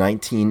 18th,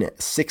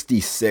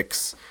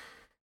 1966.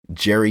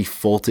 Jerry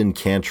Fulton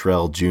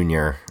Cantrell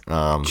Jr.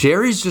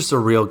 Jerry's just a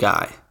real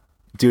guy.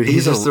 Dude,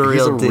 he's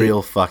a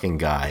real fucking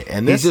guy.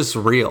 And he's just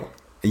real.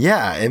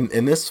 Yeah,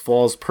 and this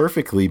falls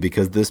perfectly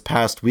because this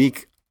past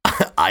week,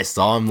 I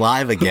saw him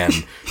live again.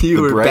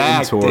 You were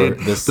back, dude.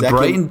 The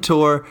Brighton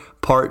tour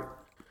part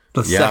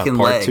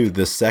leg. 2,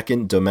 the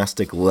second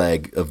domestic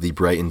leg of the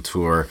Brighton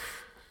tour,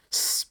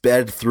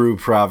 sped through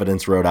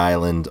Providence, Rhode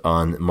Island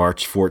on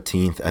March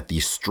 14th at the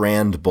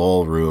Strand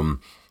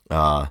Ballroom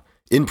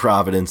in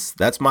Providence.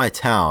 That's my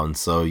town,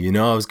 so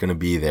I was going to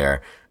be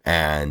there.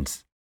 And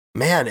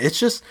man, it's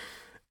just...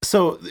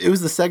 So it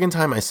was the second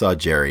time I saw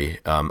Jerry.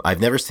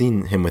 I've never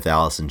seen him with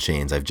Alice in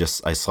Chains.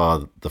 I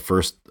saw the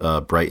first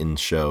Brighton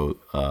show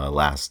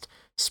last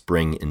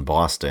spring in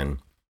Boston.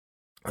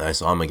 And I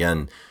saw him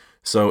again.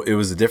 So it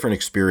was a different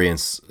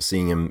experience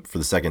seeing him for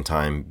the second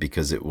time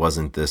because it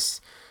wasn't this,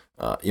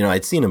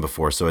 I'd seen him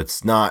before. So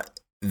it's not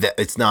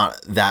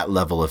that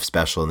level of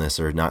specialness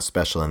or not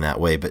special in that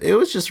way. But it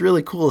was just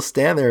really cool to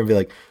stand there and be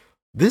like,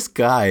 this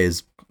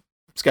guy's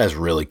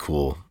really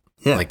cool.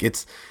 Yeah. Like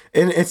it's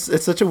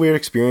such a weird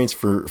experience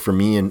for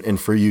me and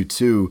for you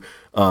too,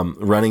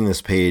 running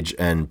this page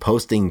and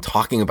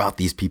talking about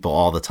these people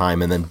all the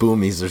time. And then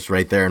boom, he's just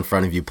right there in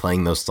front of you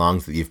playing those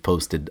songs that you've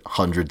posted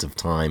hundreds of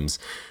times.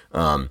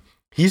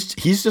 He's just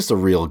he's a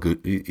real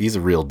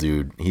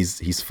dude.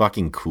 He's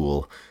fucking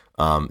cool.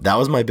 That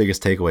was my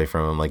biggest takeaway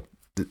from him. Like,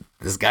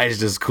 this guy's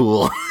just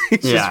cool.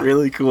 He's just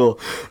really cool.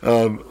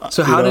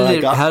 So how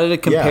did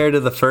it compare to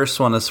the first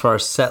one as far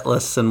as set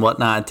lists and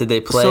whatnot? Did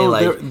they play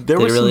did they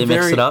really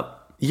mix it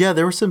up? Yeah,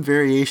 there was some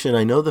variation.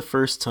 I know the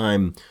first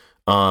time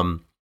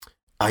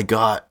I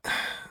got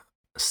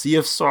Sea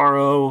of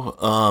Sorrow.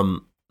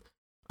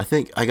 I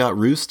think I got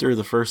Rooster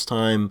the first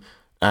time,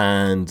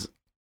 and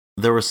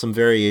there was some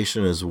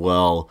variation as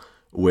well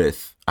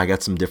with, I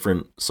got some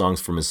different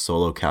songs from his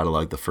solo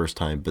catalog the first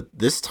time, but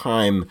this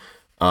time,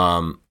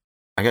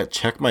 I got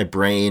Check My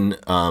Brain,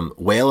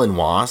 Whale and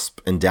Wasp,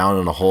 and Down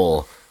in a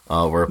Hole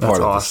were a That's part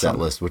of the awesome. set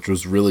list, which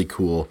was really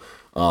cool.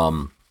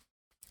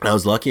 I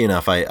was lucky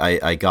enough.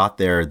 I got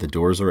there. The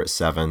doors were at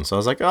 7, so I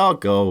was like, oh, I'll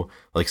go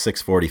like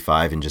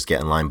 6:45 and just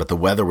get in line. But the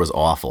weather was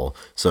awful,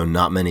 so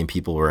not many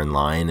people were in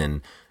line.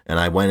 And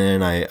I went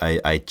in.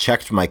 I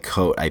checked my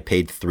coat. I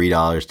paid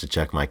 $3 to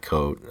check my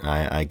coat.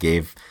 I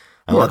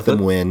let Worth them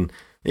it. win.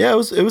 Yeah, it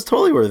was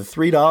totally worth it.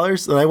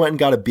 $3. And I went and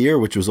got a beer,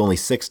 which was only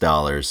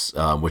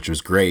 $6, which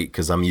was great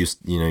because I'm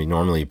used. You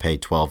normally you pay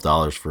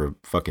 $12 for a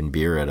fucking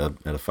beer at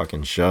a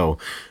fucking show.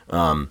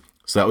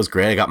 So that was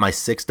great. I got my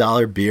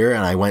 $6 beer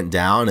and I went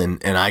down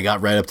and I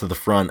got right up to the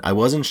front. I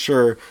wasn't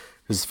sure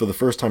because for the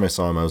first time I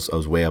saw him, I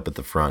was way up at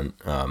the front.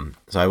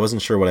 So I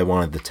wasn't sure what I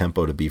wanted the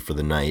tempo to be for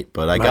the night,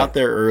 but I got Right.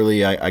 there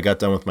early. I got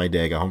done with my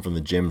day. I got home from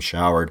the gym,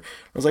 showered.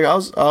 I was like,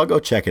 I'll go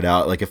check it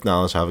out. Like if not,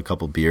 I'll just have a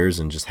couple beers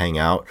and just hang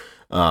out.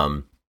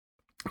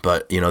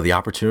 But the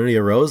opportunity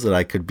arose that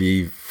I could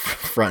be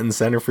front and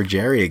center for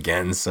Jerry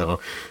again. So,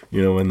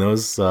 when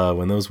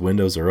those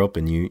windows are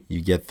open, you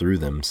get through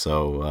them.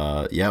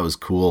 So, yeah, it was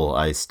cool.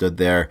 I stood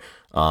there.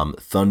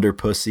 Thunder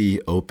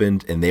Pussy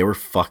opened, and they were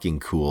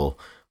fucking cool.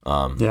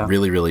 Yeah.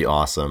 Really, really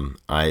awesome.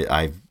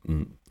 I've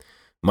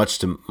much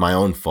to my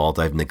own fault,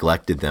 I've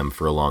neglected them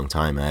for a long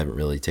time. I haven't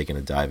really taken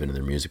a dive into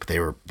their music,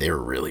 but they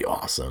were really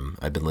awesome.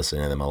 I've been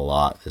listening to them a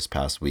lot this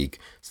past week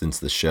since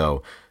the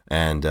show.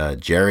 And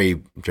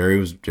Jerry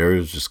was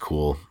just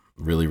cool,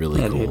 really,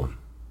 really Yeah, cool. dude.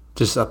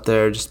 Just up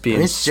there, just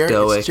being It's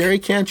stoic. It's Jerry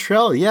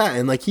Cantrell, yeah,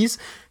 and like he's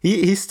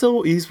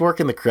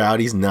working the crowd.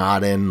 He's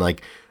nodding.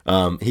 Like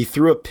he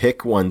threw a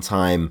pick one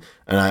time,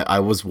 and I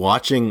was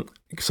watching.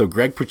 So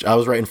I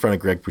was right in front of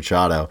Greg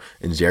Puciato,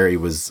 and Jerry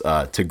was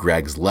to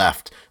Greg's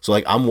left. So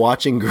like I'm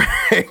watching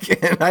Greg,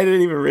 and I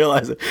didn't even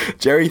realize it.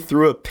 Jerry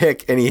threw a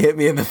pick, and he hit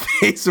me in the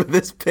face with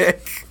his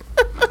pick.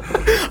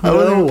 I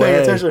wasn't even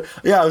paying attention.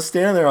 Yeah, I was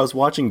standing there. I was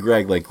watching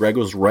Greg. Like Greg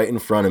was right in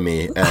front of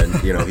me, and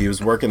he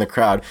was working the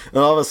crowd. And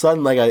all of a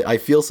sudden, like I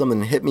feel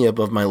something hit me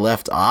above my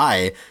left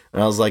eye,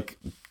 and I was like,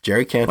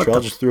 Jerry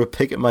Cantrell just threw a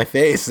pick at my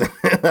face.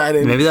 I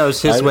didn't. Maybe that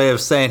was his way of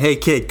saying, "Hey,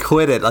 kid,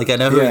 quit it. Like I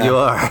know who you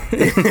are."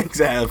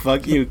 Exactly.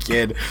 Fuck you,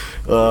 kid.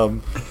 Yeah,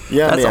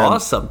 That's man.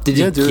 awesome. Did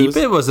you dude, keep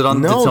it? Was it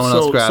on? Did someone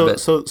else grab it?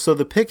 So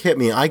the pick hit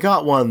me. I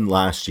got one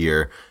last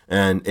year,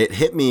 and it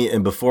hit me.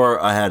 And before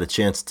I had a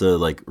chance to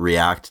like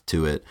react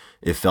to it,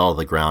 it fell to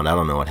the ground. I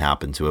don't know what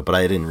happened to it, but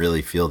I didn't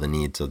really feel the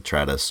need to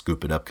try to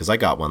scoop it up because I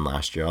got one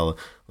last year. I'll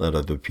let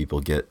other people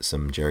get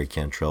some Jerry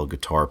Cantrell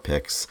guitar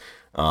picks.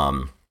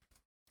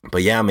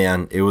 But yeah,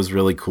 man, it was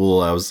really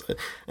cool.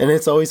 And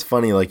it's always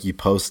funny. Like I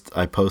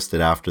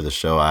posted after the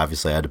show.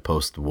 Obviously, I had to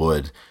post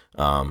wood.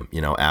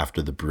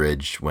 After the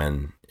bridge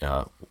when,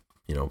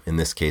 in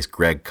this case,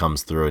 Greg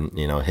comes through and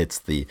hits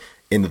the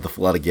into the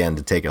flood again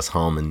to take us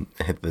home and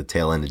hit the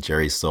tail end of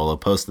Jerry's solo.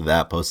 Posted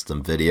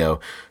some video.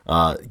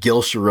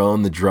 Gil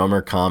Sharon, the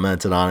drummer,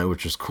 commented on it,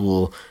 which was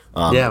cool.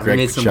 Yeah, we Greg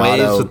made some Puciato,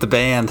 waves with the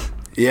band.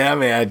 yeah,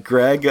 man.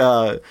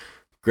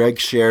 Greg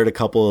shared a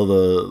couple of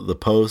the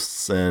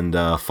posts and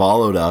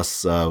followed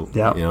us.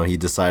 Yeah. He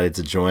decided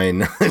to join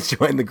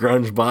the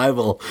Grunge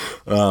Bible.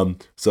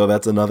 So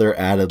that's another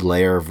added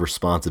layer of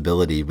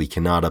responsibility. We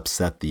cannot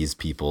upset these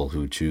people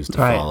who choose to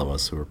Right. follow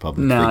us, who are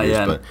public No, figures.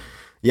 yeah. But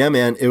yeah,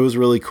 man, it was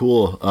really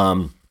cool.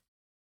 I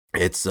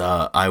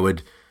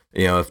would.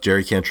 If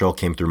Jerry Cantrell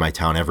came through my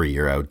town every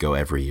year, I would go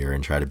every year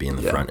and try to be in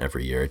the front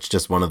every year. It's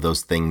just one of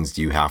those things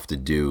you have to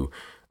do,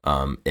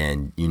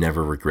 and you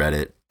never regret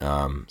it.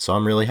 So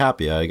I'm really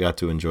happy. I got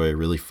to enjoy a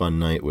really fun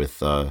night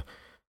with,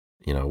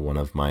 one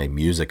of my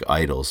music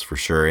idols for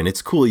sure. And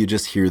it's cool. You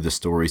just hear the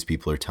stories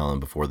people are telling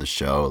before the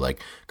show. Like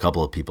a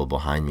couple of people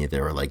behind me,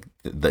 they were like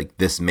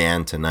this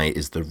man tonight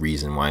is the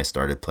reason why I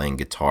started playing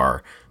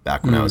guitar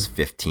back when I was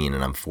 15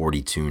 and I'm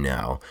 42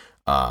 now.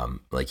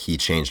 Like he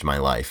changed my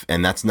life.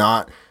 And that's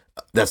not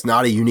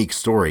a unique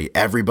story.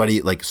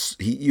 Everybody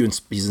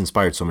he's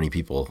inspired so many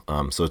people.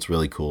 So it's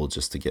really cool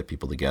just to get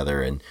people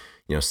together and,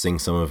 sing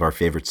some of our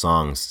favorite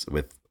songs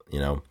with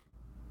one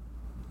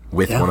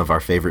of our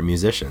favorite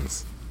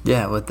musicians.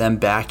 Yeah, with them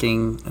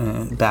backing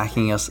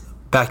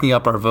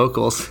up our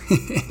vocals.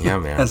 Yeah,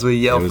 man. As we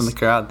yell from the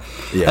crowd.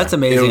 Yeah, That's it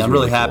amazing. was I'm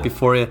really really happy cool.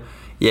 for you.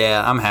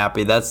 Yeah, I'm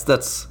happy. I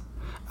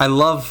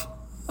love.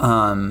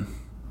 I'd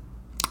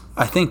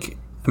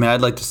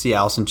like to see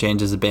Allison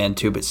change as a band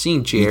too, but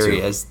seeing Jerry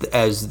too. as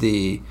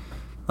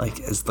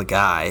the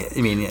guy.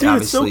 I mean, Dude,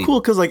 obviously, it's so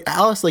cool because like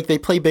Alice, like they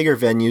play bigger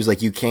venues.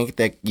 Like you can't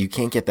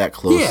get that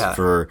close Yeah.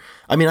 for.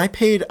 I mean, I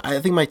think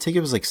my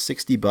ticket was like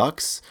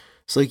 $60.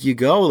 So like you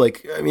go,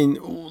 like I mean,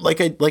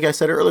 like I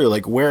said earlier,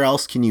 like where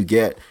else can you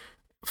get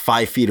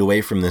 5 feet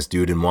away from this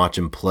dude and watch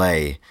him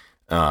play?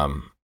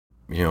 For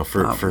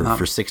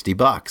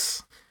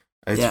 $60.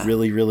 It's Yeah.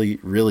 really, really,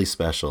 really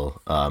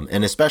special.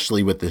 And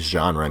especially with this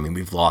genre. I mean,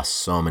 we've lost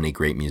so many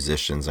great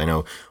musicians. I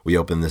know we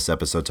opened this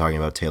episode talking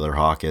about Taylor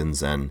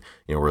Hawkins, and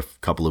we're a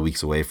couple of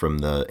weeks away from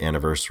the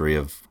anniversary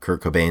of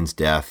Kurt Cobain's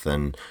death,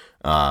 and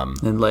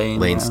And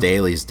Lane,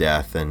 Staley's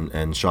death,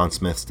 and Sean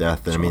Smith's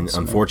death. And I mean,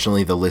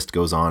 unfortunately, the list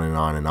goes on and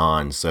on and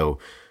on. So,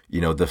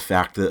 the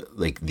fact that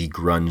like the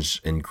grunge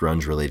and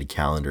grunge related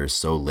calendar is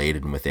so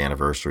laden with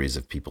anniversaries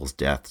of people's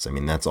deaths. I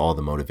mean, that's all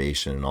the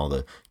motivation and all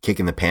the kick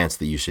in the pants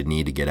that you should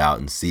need to get out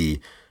and see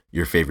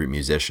your favorite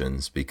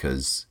musicians,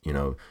 because,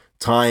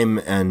 time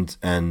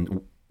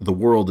and the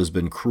world has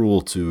been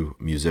cruel to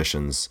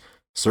musicians,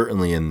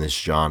 certainly in this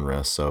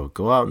genre. So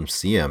go out and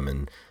see them.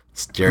 And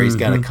Jerry's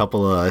got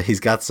he's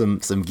got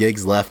some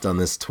gigs left on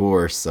this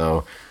tour.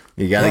 So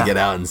you got to get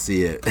out and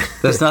see it.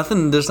 There's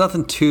nothing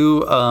too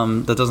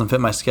that doesn't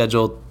fit my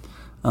schedule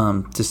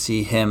to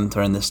see him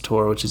during this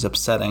tour, which is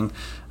upsetting.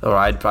 Or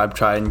I'd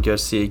try and go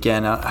see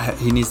again.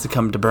 He needs to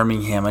come to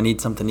Birmingham. I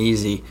need something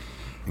easy.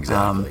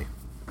 Exactly.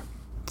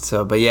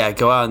 But yeah,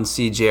 go out and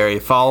see Jerry.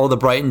 Follow the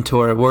Brighton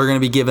tour. We're going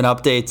to be giving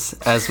updates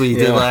as we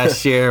did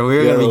last year.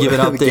 We're going to be giving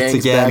updates the gang's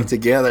again. Back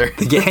together.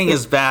 The gang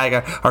is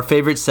back. Our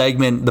favorite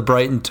segment,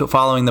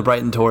 following the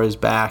Brighton tour, is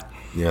back.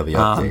 Yeah, the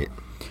update.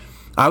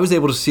 I was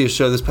able to see a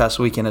show this past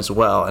weekend as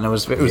well, and it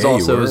was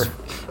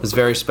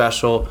very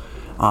special.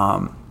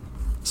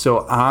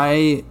 So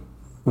I'm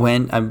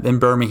in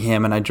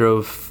Birmingham, and I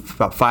drove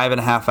about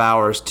 5.5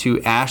 hours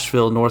to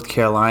Asheville, North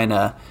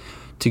Carolina,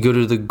 to go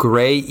to the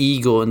Gray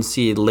Eagle and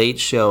see a late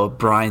show of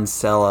Brian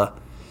Sella.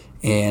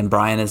 And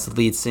Brian is the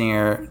lead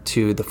singer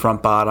to the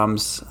Front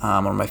Bottoms,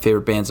 one of my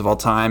favorite bands of all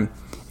time.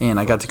 And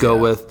I got to go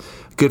with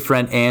a good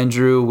friend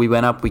Andrew. We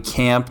went up, we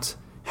camped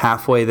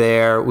halfway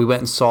there. We went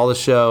and saw the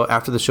show.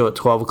 After the show at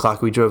 12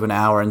 o'clock, we drove an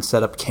hour and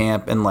set up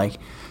camp. And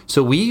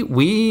so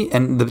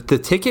the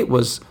ticket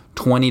was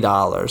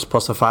 $20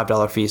 plus a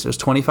 $5 fee. So it was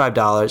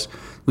 $25.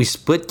 We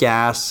split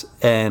gas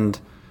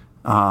and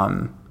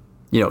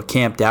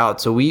camped out.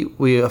 So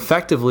we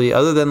effectively,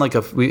 other than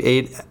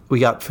we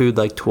got food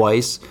like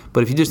twice,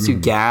 but if you just do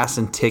gas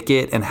and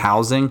ticket and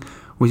housing,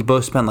 we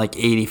both spent like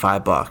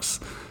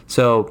 $85.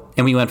 So,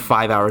 and we went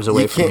 5 hours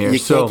away from here. You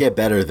can't get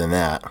better than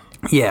that.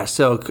 Yeah,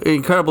 so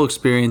incredible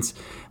experience.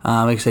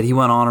 Like I said, he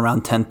went on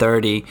around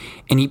 10:30,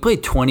 and he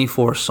played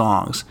 24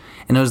 songs.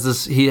 And it was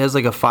this. He has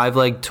like a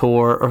 5-leg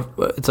tour.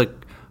 It's like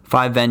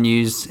 5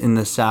 venues in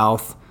the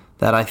South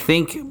that I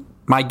think,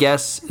 my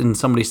guess, and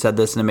somebody said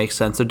this and it makes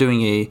sense, they're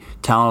doing a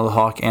Talon of the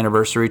Hawk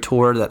anniversary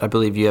tour that I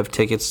believe you have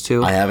tickets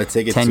to. I have a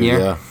ticket 10 to, year,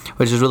 yeah.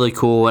 which is really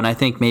cool. And I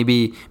think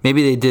maybe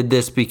they did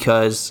this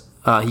because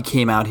he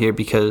came out here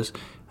because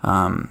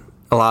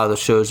a lot of the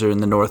shows are in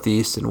the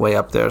Northeast and way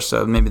up there.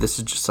 So maybe this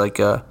is just like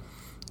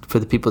for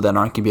the people that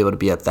aren't going to be able to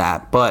be at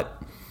that.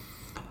 But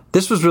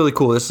this was really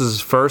cool. This is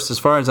his first, as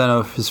far as I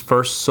know, his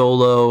first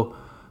solo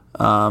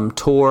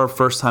tour.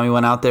 First time he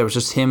went out there, it was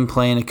just him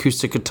playing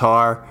acoustic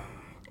guitar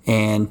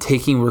and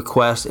taking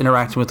requests,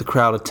 interacting with the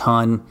crowd a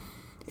ton.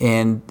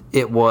 And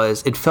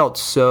it felt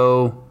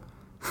so,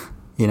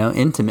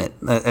 intimate,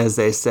 as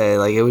they say.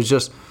 Like, it was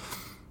just,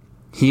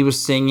 he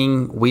was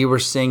singing, we were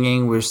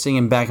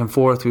singing back and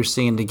forth, we were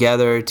singing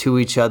together to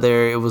each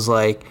other. It was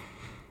like,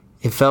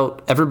 it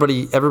felt,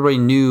 everybody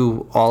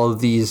knew all of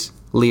these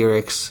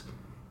lyrics,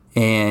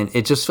 and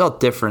it just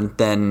felt different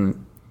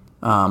than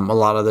a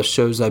lot of the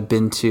shows I've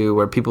been to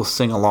where people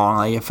sing along.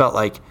 Like, it felt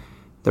like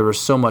there was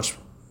so much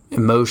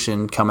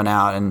emotion coming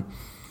out, and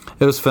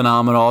it was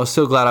phenomenal. I was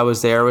so glad I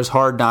was there. It was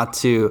hard not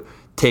to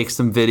take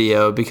some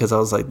video because I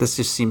was like, this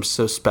just seems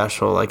so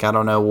special. Like, I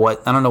don't know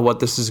what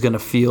this is going to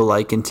feel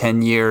like in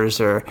 10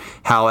 years or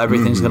how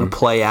everything's going to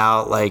play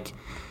out. Like,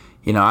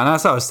 and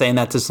as I was saying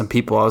that to some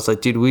people, I was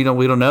like, dude, we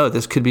don't know.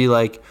 This could be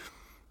like,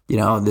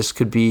 this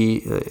could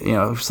be,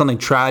 something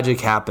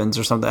tragic happens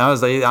or something. I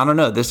was like, I don't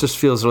know. This just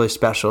feels really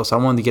special. So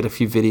I wanted to get a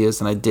few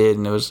videos, and I did,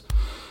 and it was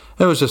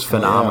just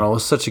phenomenal. It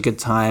was such a good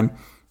time.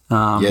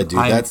 Yeah, dude,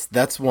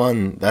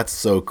 that's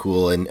so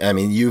cool. And I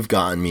mean, you've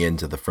gotten me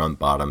into the Front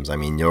Bottoms. I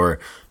mean, your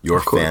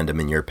fandom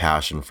and your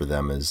passion for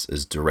them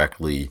has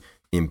directly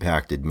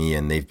impacted me,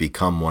 and they've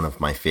become one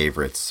of my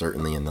favorites,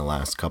 certainly in the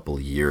last couple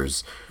of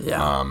years.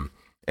 Yeah.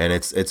 And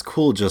it's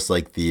cool, just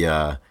like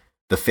the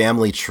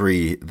family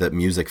tree that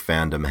music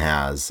fandom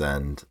has,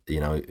 and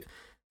you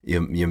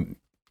in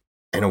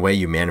a way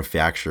you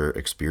manufacture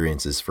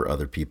experiences for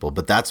other people.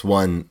 But that's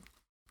one.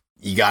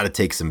 You got to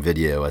take some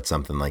video at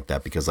something like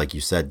that, because like you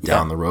said,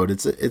 down the road,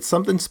 it's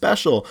something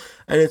special.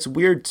 And it's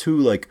weird too.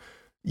 Like,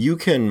 you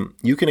can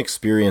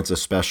experience a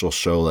special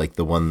show like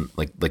the one,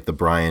 like the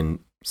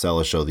Brian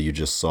Sella show that you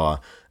just saw,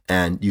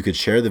 and you could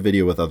share the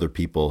video with other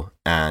people,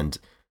 and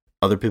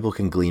other people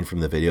can glean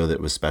from the video that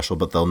it was special,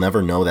 but they'll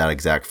never know that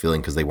exact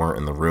feeling because they weren't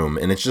in the room.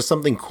 And it's just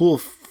something cool,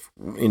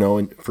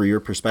 for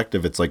your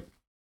perspective. It's like,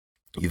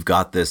 you've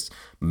got this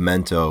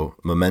memento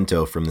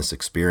from this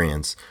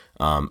experience.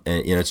 And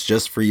it's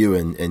just for you,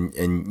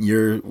 and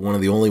you're one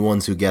of the only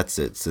ones who gets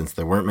it, since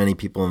there weren't many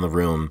people in the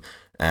room,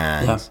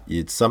 and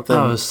it's something.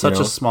 Oh, it was such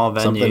a small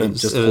venue. Something to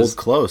just hold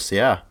close.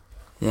 Yeah.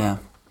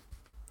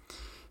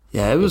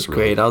 Yeah, it was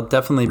great. I'll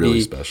definitely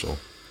really special.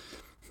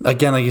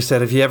 Again, like you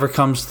said, if he ever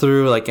comes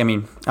through, like, I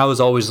mean, I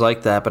was always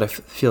like that, but I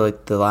feel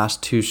like the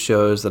last 2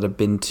 shows that I've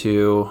been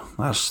to,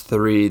 last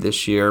 3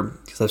 this year,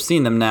 because I've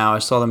seen them now. I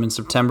saw them in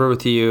September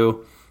with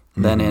you,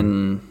 then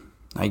in,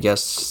 I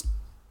guess,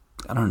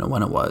 I don't know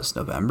when it was,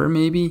 November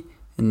maybe,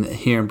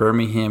 here in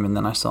Birmingham, and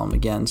then I saw them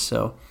again.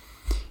 So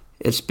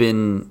it's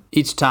been,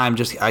 each time,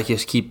 I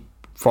just keep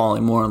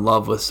falling more in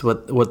love with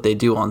what they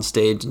do on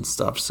stage and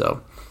stuff.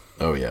 So.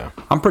 Oh yeah,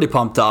 I'm pretty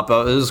pumped up. It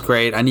was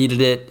great. I needed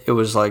it. It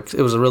was a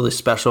really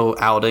special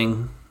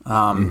outing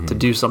to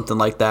do something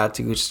like that,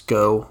 to just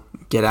go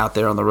get out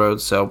there on the road.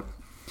 So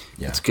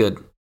yeah, it's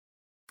good.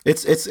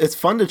 It's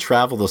fun to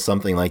travel to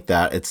something like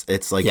that.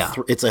 It's like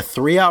it's a 2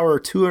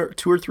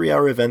 or 3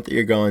 hour event that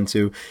you're going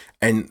to,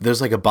 and there's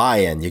like a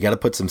buy-in. You got to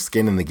put some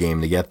skin in the game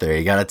to get there.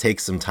 You got to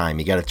take some time.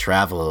 You got to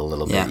travel a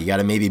little bit. You got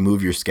to maybe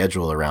move your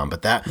schedule around,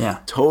 but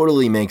that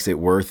totally makes it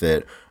worth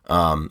it.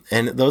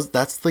 And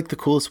that's like the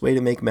coolest way to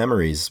make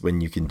memories,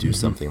 when you can do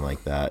something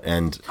like that.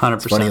 And 100%.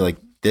 It's funny, like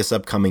this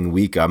upcoming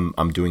week,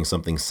 I'm doing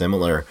something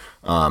similar.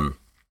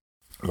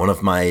 One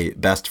of my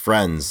best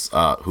friends,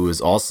 who is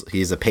also,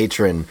 he's a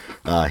patron,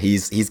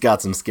 he's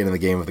got some skin in the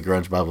game with the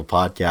Grunge Bible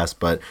podcast,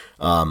 but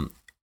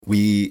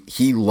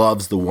he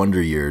loves the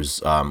Wonder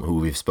Years, who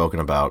we've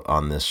spoken about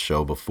on this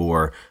show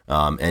before.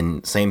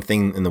 And same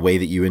thing in the way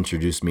that you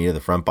introduced me to the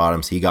Front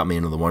Bottoms, he got me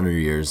into the Wonder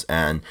Years,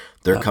 and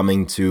they're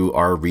coming to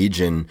our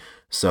region.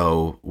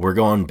 So we're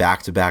going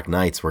back-to-back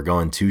nights. We're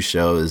going 2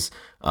 shows.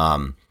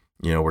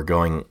 We're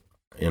going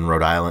in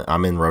Rhode Island.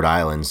 I'm in Rhode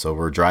Island. So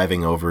we're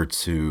driving over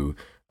to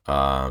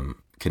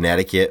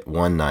Connecticut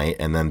one night,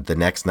 and then the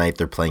next night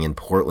they're playing in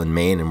Portland,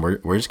 Maine, and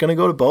we're just gonna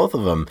go to both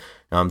of them.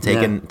 I'm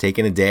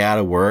taking a day out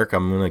of work.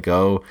 I'm gonna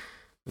go,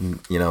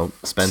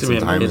 spend some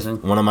time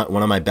with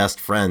one of my best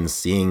friends,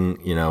 seeing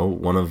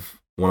one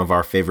of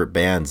our favorite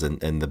bands,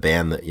 and the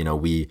band that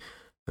we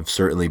have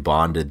certainly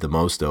bonded the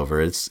most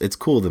over. It's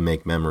cool to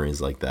make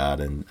memories like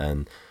that,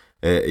 and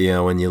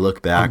when you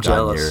look back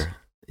on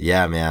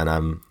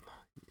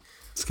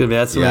It's gonna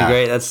be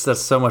great.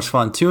 That's so much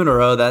fun. 2 in a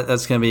row.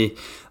 That'd be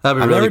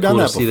really cool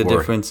to see the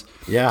difference.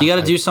 Yeah, you got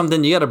to do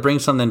something. You got to bring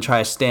something and try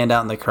to stand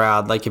out in the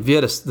crowd. Like if you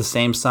had the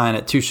same sign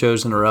at 2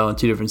 shows in a row in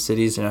 2 different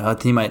cities,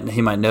 he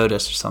might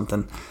notice or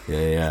something.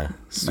 Yeah.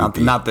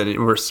 Not that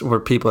we're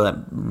people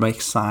that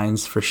make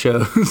signs for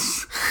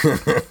shows.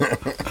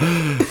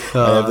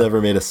 I've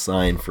never made a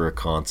sign for a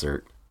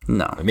concert.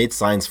 No, I made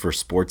signs for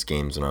sports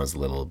games when I was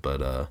little,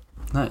 but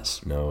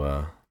nice.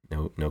 No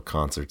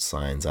concert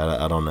signs.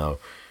 I don't know.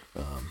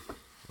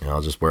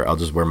 I'll just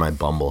wear my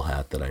Bumble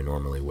hat that I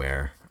normally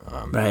wear.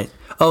 Right.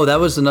 Oh, that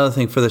was another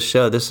thing for the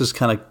show. This is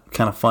kind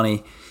of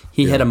funny.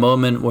 He had a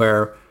moment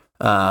where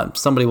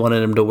somebody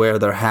wanted him to wear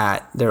their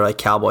hat, their like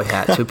cowboy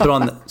hat.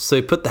 So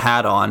he put the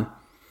hat on,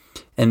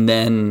 and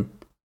then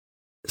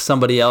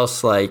somebody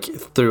else like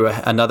threw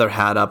another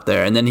hat up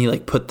there, and then he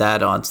like put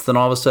that on. So then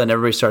all of a sudden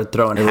everybody started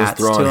throwing hats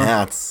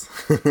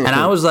to him. And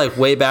I was like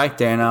way back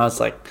there, and I was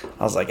like,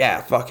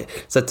 yeah, fuck it.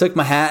 So I took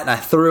my hat and I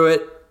threw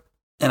it.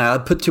 And I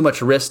put too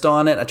much wrist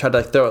on it. I tried to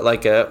like throw it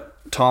like a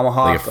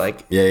tomahawk,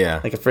 like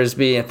a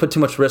frisbee, and put too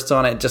much wrist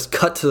on it. Just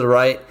cut to the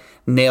right,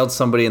 nailed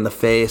somebody in the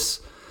face.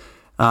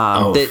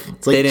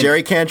 It's like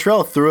Jerry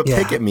Cantrell threw a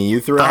pick at me.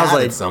 You threw a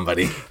hat at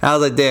somebody. I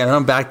was like, damn. And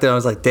I'm back there. I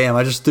was like, damn.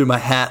 I just threw my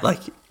hat.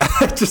 Like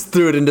I just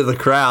threw it into the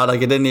crowd.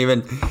 Like it didn't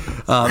even.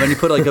 And he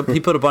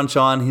put a bunch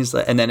on. He's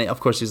like, and then of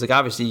course he's like,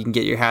 obviously you can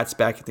get your hats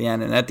back at the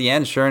end. And at the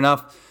end, sure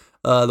enough.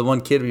 The one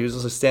kid, he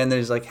was just standing there,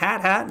 he's like,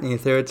 hat, and he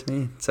threw it to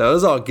me. So it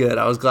was all good.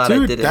 I was glad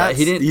I did it.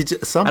 He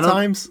didn't.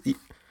 Sometimes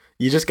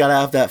you just gotta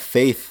have that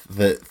faith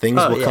that things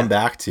will come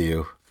back to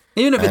you.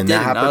 Even if it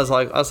didn't, I was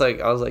like, talk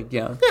it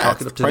up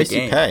to the price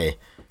game. You pay.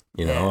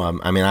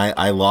 I mean,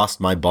 I lost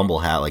my Bumble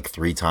hat like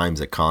 3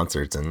 times at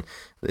concerts, and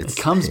it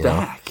comes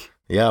back.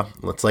 Yeah,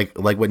 it's like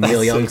what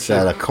Neil Young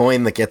said: a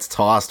coin that gets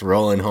tossed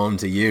rolling home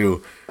to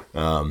you.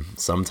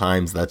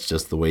 Sometimes that's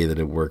just the way that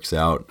it works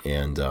out,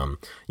 and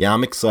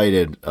I'm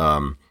excited,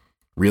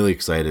 really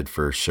excited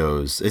for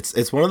shows.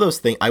 It's one of those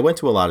things. I went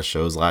to a lot of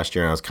shows last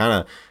year, and I was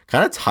kind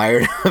of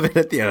tired of it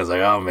at the end. I was like,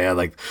 oh man,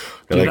 like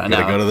gotta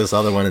go to this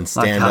other one and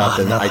stand up.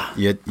 And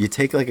you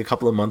take like a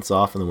couple of months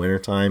off in the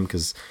wintertime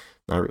because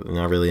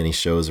not really any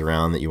shows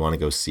around that you want to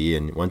go see.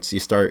 And once you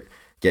start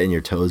getting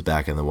your toes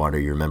back in the water,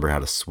 you remember how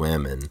to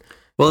swim. And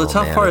the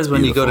tough part is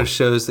when you go to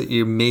shows that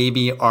you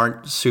maybe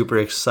aren't super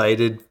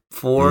excited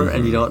for,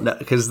 and you don't know,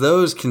 because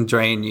those can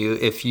drain you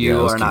if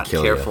you are not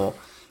careful.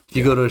 If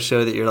you go to a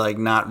show that you're like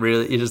not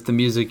really, you're just the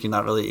music you're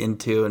not really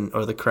into,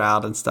 or the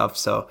crowd and stuff.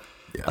 So,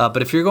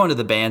 but if you're going to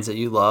the bands that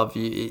you love,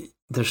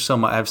 there's so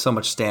much. I have so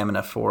much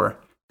stamina for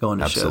going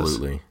to shows.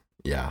 Absolutely,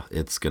 yeah.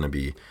 It's gonna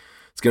be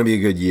a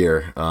good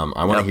year.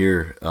 I want to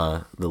hear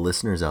the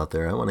listeners out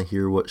there. I want to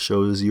hear what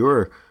shows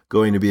you're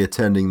going to be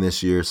attending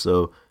this year.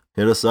 So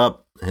hit us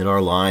up, hit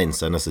our line,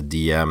 send us a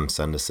DM,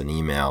 send us an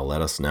email,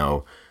 let us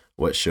know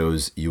what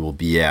shows you will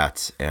be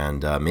at,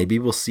 and maybe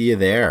we'll see you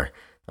there.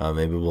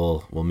 Maybe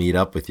we'll meet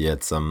up with you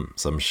at some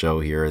show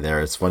here or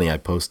there. It's funny, I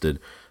posted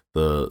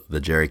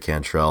the Jerry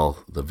Cantrell,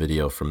 the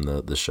video from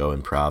the show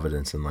in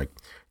Providence, and like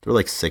there were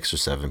like 6 or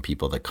 7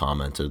 people that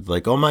commented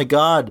like, "Oh my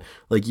God,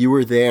 like you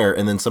were there,"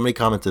 and then somebody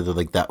commented that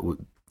like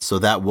so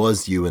that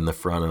was you in the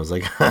front. I was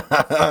like,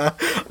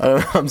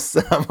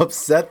 I'm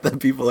upset that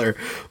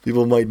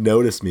people might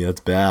notice me.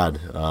 That's bad.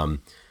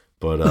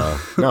 But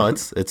no,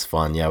 it's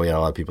fun. Yeah, we had a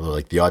lot of people who are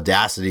like, the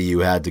audacity you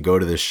had to go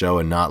to this show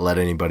and not let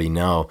anybody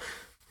know.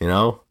 You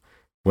know,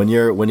 when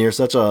you're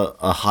such a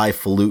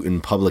highfalutin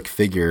public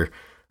figure,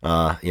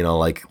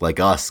 like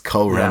us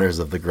co-runners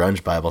of the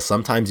Grunge Bible,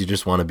 sometimes you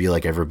just want to be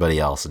like everybody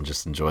else and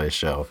just enjoy a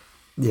show.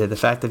 Yeah, the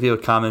fact that people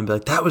comment and be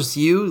like, "That was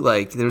you,"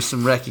 like there's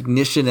some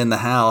recognition in the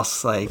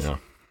house, like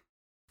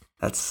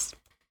that's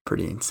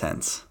pretty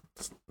intense.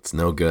 It's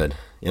no good.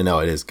 You know,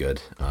 it is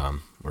good.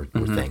 We're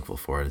thankful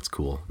for it. It's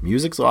cool.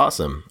 Music's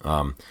awesome.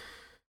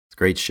 It's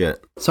great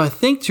shit. So I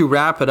think to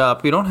wrap it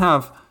up, we don't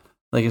have,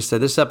 like I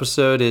said, this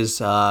episode is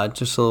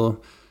just a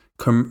little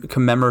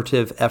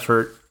commemorative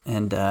effort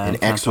and an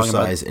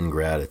exercise in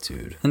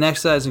gratitude. An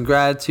exercise in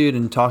gratitude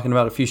and talking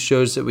about a few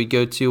shows that we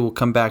go to. We'll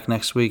come back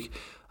next week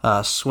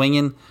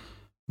swinging.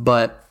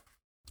 But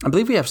I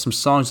believe we have some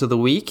songs of the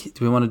week.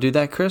 Do we want to do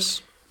that,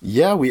 Chris?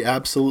 Yeah, we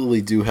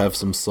absolutely do have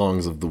some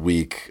songs of the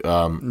week.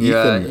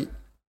 Ethan,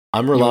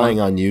 I'm relying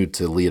on you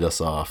to lead us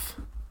off.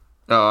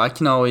 Oh, I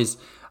can always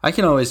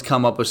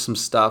come up with some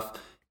stuff.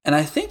 And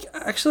I think,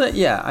 actually,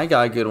 yeah, I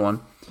got a good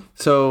one.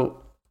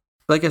 So,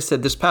 like I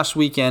said, this past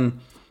weekend,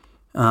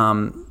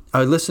 I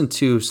listened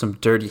to some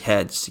Dirty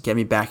Heads to get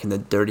me back in the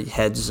Dirty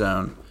Head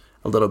zone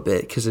a little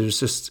bit, because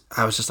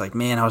I was just like,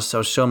 man, I was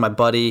showing my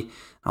buddy.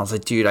 I was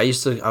like, dude, I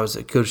was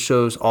at good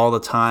shows all the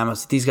time.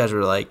 These guys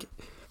were like,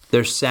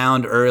 their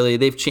sound early.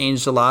 They've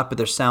changed a lot, but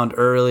their sound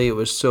early, it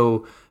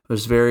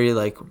was very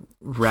like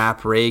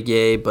rap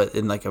reggae, but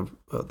in like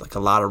a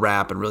lot of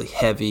rap and really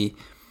heavy.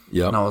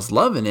 Yeah. And I was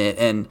loving it.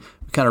 And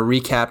kind of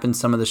recapping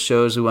some of the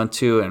shows we went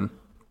to, and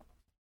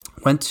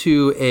went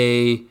to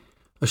a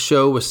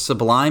show with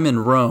Sublime in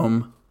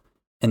Rome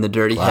and the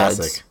Dirty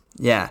Heads.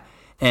 Yeah.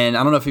 And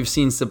I don't know if you've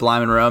seen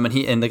Sublime in Rome,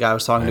 and the guy I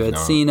was talking to had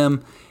seen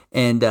him.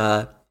 And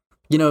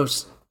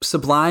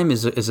Sublime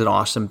is an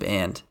awesome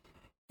band,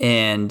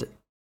 and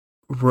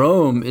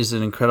Rome is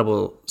an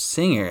incredible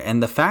singer.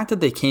 And the fact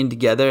that they came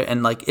together,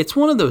 and like, it's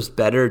one of those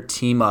better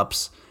team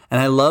ups. And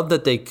I love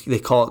that they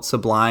call it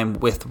Sublime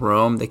with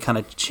Rome. They kind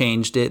of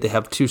changed it. They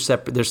have two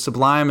separate, there's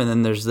Sublime and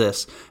then there's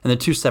this, and they're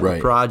two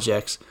separate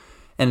projects.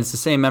 And it's the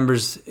same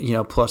members,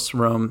 plus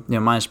Rome,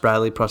 minus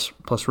Bradley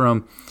plus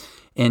Rome.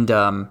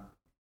 And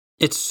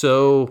it's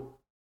so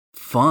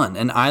fun,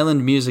 and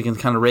island music and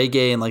kind of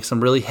reggae and like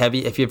some really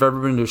heavy. If you've ever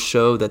been to a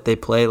show that they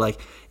play, like,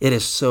 it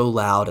is so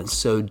loud and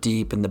so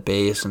deep in the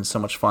bass and so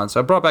much fun. So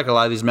I brought back a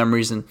lot of these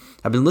memories, and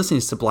I've been listening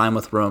to Sublime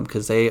with Rome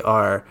because they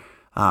are,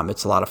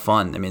 it's a lot of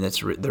fun. I mean,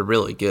 they're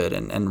really good,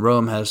 and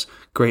Rome has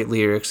great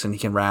lyrics, and he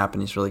can rap,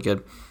 and he's really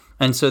good.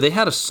 And so they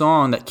had a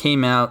song that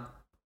came out,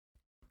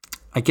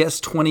 I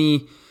guess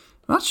I'm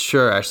not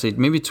sure actually,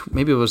 maybe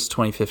it was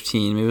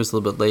 2015, maybe it was a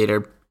little bit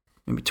later,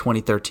 maybe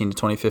 2013 to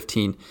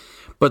 2015.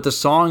 But the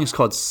song is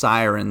called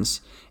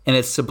Sirens, and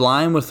it's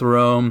Sublime with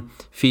Rome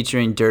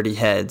featuring Dirty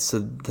Heads.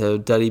 So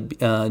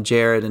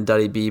Jared and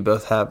Duddy B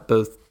both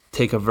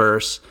take a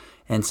verse,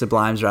 and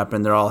Sublime's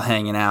rapping. They're all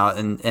hanging out,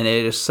 and it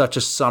is such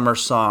a summer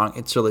song.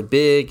 It's really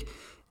big,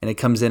 and it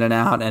comes in and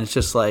out, and it's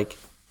just like,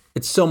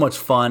 it's so much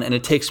fun, and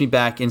it takes me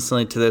back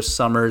instantly to those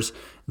summers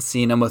and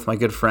seeing them with my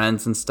good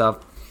friends and stuff.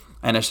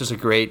 And it's just a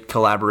great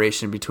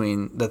collaboration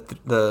between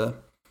the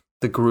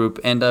group.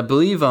 And I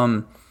believe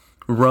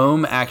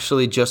Rome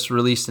actually just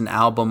released an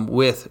album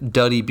with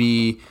Duddy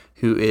B,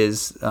 who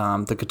is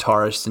the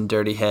guitarist in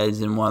Dirty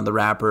Heads and one of the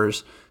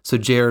rappers. So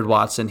Jared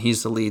Watson,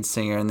 he's the lead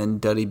singer, and then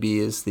Duddy B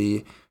is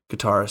the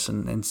guitarist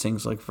and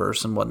sings like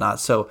verse and whatnot.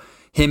 So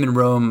him and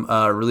Rome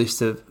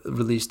released a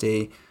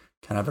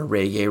kind of a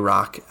reggae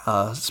rock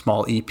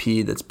small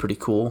EP that's pretty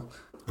cool.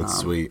 That's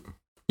sweet.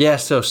 Yeah,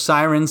 so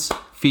Sirens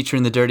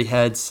featuring the Dirty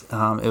Heads.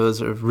 It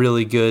was a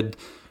really good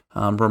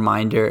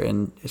reminder,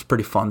 and it's a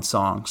pretty fun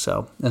song.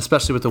 So,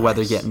 especially with the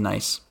weather getting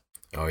nice.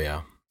 Oh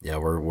yeah,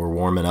 we're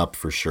warming up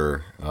for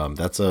sure.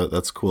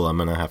 That's cool. I'm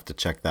gonna have to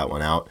check that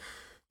one out.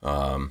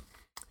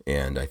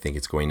 And I think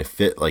it's going to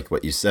fit like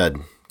what you said,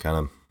 kind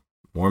of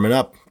warming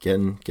up,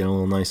 getting a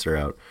little nicer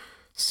out.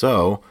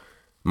 So,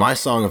 my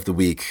song of the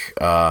week,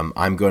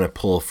 I'm going to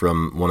pull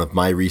from one of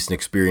my recent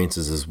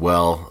experiences as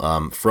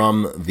well,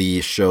 from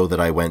the show that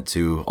I went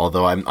to.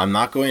 Although I'm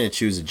not going to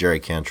choose a Jerry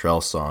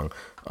Cantrell song.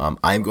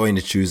 I'm going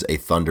to choose a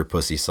Thunder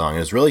Pussy song.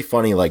 And it's really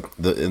funny, like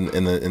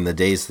in the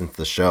days since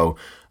the show,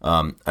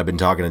 I've been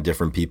talking to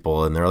different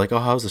people, and they're like, "Oh,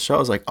 how's the show?" I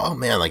was like, "Oh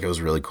man, like it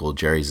was really cool.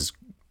 Jerry's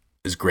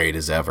as great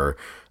as ever."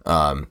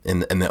 And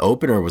the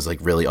opener was like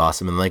really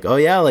awesome, and like, "Oh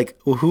yeah, like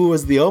who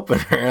was the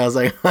opener?" And I was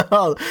like,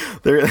 "Oh,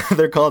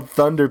 they're called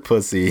Thunder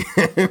Pussy."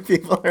 And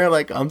people are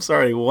like, "I'm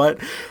sorry, what?"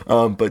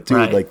 But dude,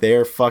 right. Like they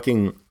are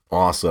fucking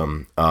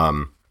awesome.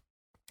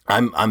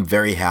 I'm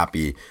very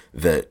happy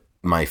that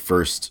my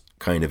first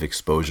kind of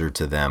exposure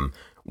to them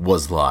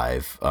was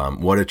live.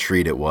 What a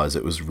treat it was.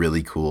 It was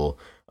really cool.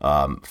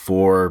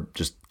 4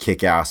 just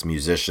kick-ass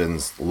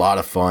musicians, a lot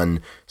of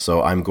fun.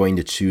 So I'm going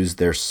to choose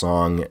their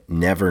song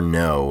 "Never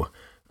Know"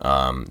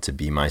 to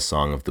be my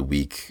song of the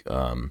week.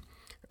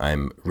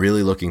 I'm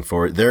really looking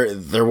forward.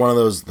 They're one of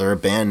those. They're a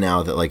band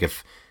now that, like,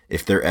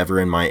 if they're ever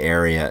in my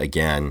area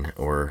again,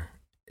 or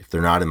if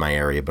they're not in my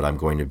area, but I'm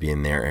going to be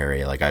in their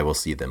area, like, I will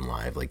see them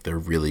live. Like, they're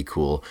really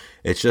cool.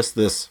 It's just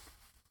this.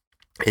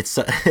 It's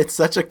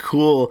such a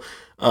cool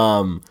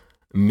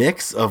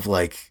mix of,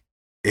 like,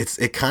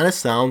 it kind of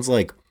sounds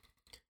like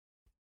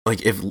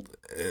if,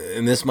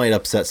 and this might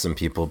upset some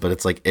people, but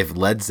it's like if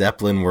Led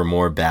Zeppelin were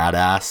more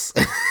badass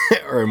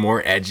or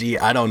more edgy.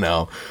 I don't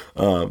know.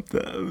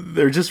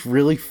 They're just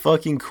really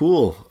fucking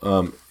cool.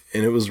 And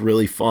it was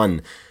really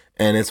fun.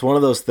 And it's one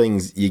of those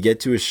things, you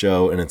get to a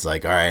show and it's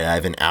like, all right, I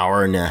have an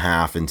hour and a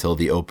half until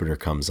the opener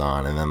comes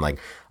on. And then, like,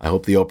 I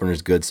hope the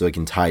opener's good so it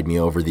can tide me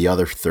over the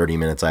other 30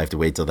 minutes I have to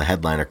wait till the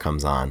headliner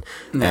comes on.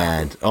 No.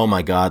 And oh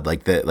my God,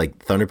 like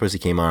Thunder Pussy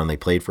came on and they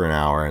played for an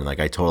hour, and like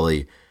I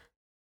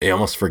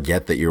almost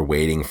forget that you're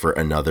waiting for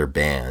another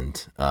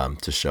band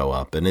to show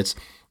up. And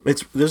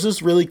there's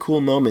this really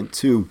cool moment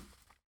too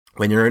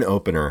when you're an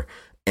opener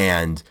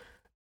and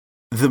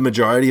the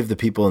majority of the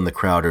people in the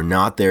crowd are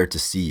not there to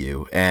see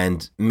you,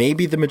 and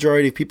maybe the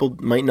majority of people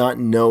might not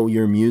know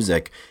your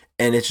music,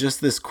 and it's just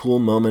this cool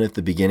moment at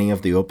the beginning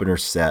of the opener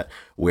set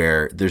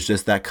where there's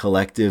just that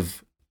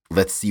collective,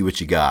 let's see what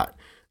you got,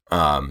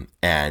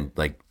 and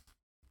like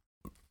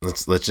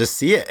let's just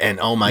see it. And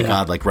oh my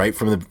God, like right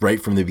from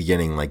the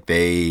beginning, like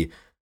they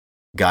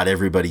got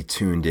everybody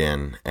tuned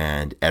in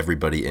and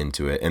everybody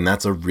into it. And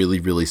that's a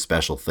really, really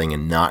special thing.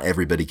 And not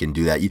everybody can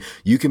do that.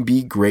 You can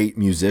be great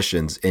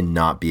musicians and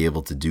not be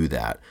able to do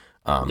that.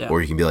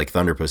 Or you can be like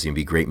Thunder Pussy and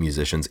be great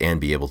musicians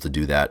and be able to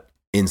do that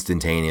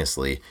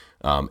instantaneously.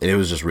 And it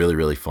was just really,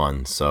 really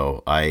fun.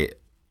 So I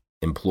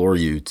implore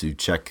you to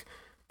check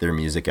their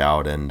music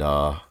out and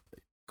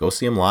go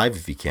see them live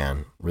if you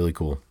can. Really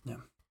cool. Yeah.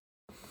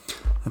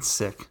 That's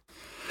sick.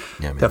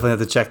 Yeah, man. Definitely have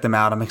to check them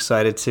out. I'm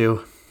excited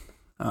too.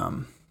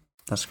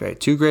 That's great.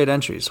 2 great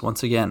entries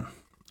once again.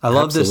 I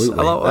love this.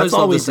 That's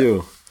all we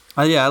do.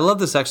 I love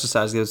this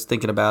exercise. I was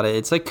thinking about it.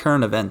 It's like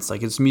current events.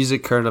 Like, it's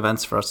music current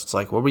events for us. It's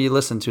like, what were you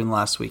listening to in the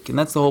last week? And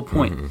that's the whole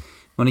point. Mm-hmm.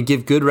 When you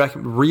give good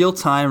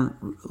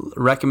real-time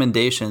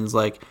recommendations,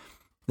 like,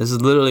 this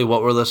is literally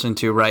what we're listening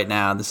to right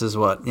now. This is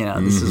what,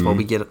 this is what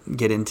we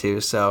get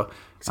into. So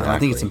exactly. I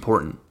think it's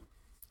important.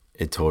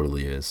 It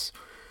totally is.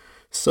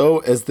 So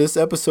as this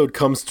episode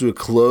comes to a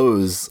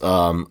close,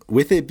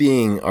 with it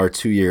being our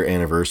 2-year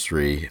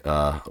anniversary,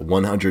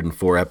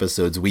 104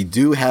 episodes, we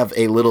do have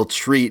a little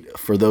treat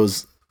for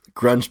those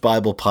Grunge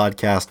Bible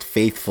podcast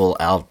faithful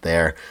out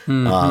there.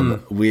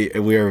 Mm-hmm.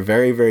 We are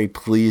very, very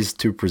pleased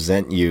to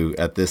present you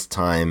at this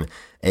time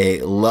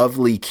a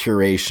lovely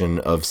curation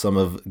of some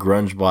of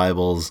Grunge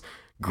Bible's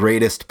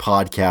greatest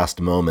podcast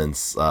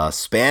moments,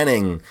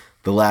 spanning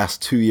the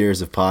last 2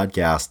 years of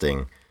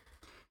podcasting.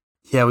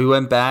 Yeah, we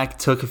went back,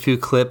 took a few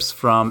clips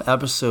from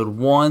episode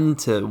 1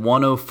 to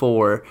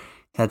 104.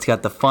 That's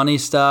got the funny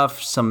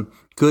stuff, some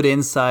good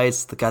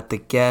insights, got the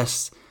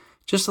guests,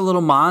 just a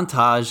little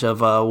montage of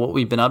what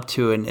we've been up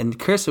to. And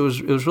Chris, it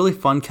was really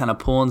fun kind of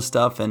pulling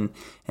stuff and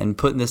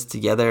putting this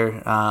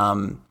together.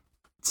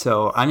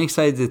 So I'm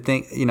excited to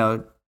think,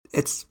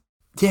 it's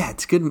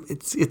good.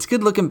 It's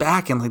good looking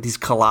back and like these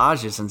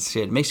collages and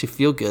shit. It makes you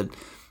feel good.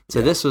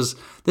 So this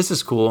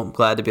is cool. I'm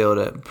glad to be able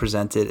to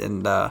present it,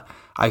 and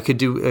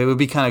it would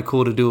be kind of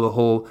cool to do a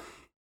whole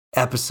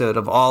episode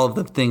of all of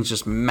the things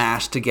just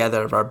mashed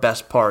together of our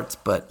best parts,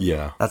 but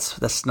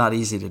that's not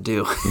easy to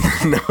do.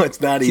 No, it's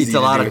not easy. It's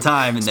a lot of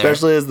time in there,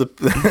 especially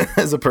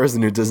as a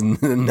person who does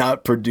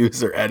not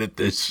produce or edit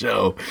this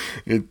show.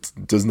 It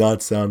does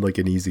not sound like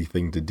an easy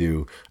thing to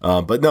do.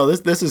 But no,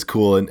 this is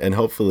cool, and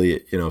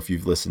hopefully, if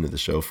you've listened to the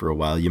show for a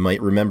while, you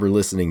might remember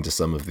listening to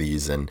some of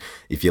these, and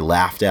if you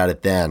laughed at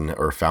it then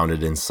or found it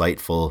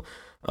insightful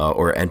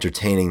or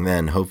entertaining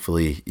then,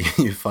 hopefully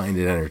you find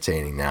it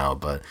entertaining now.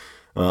 But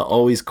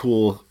always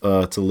cool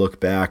to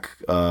look back,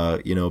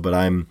 but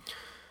at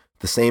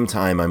the same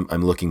time,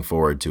 I'm looking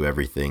forward to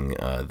everything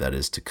that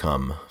is to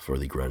come for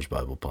the Grunge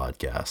Bible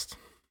podcast.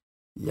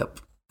 Yep,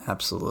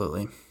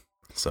 absolutely.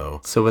 So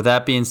with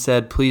that being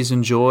said, please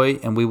enjoy,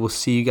 and we will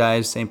see you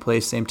guys same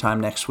place, same time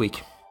next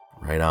week.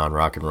 Right on,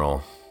 rock and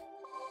roll.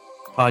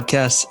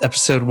 Podcast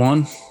episode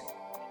 1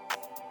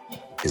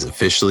 is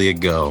officially a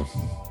go.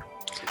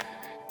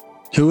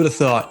 Who would have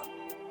thought?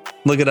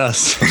 Look at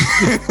us.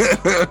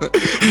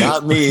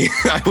 Not me.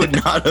 I would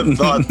not have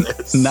thought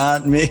this.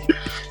 Not me.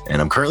 And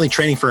I'm currently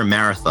training for a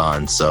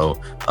marathon, so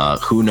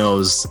who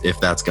knows if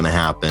that's going to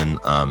happen.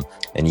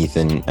 And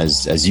Ethan,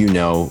 as you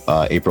know,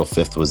 April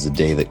 5th was the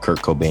day that Kurt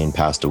Cobain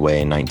passed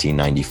away in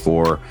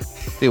 1994.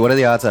 Dude, what are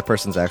the odds that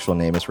person's actual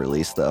name is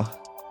released, though?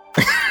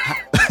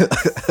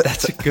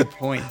 That's a good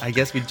point. I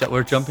guess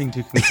we're jumping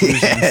to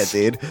conclusions. Yeah,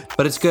 dude.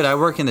 But it's good. I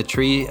work in the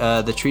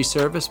tree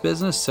service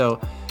business, so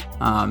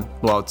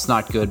it's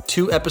not good.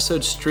 2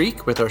 episode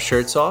streak with our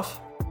shirts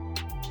off.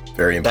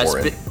 Very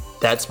important.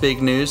 That's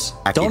big news.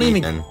 Don't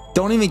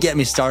even get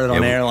me started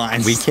on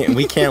airlines.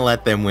 We can't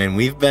let them win.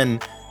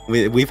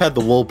 We've had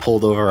the wool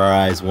pulled over our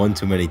eyes one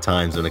too many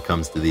times when it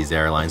comes to these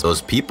airlines.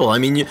 Those people, I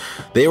mean,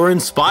 they were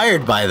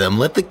inspired by them.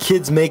 Let the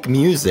kids make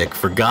music,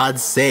 for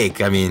God's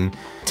sake. I mean,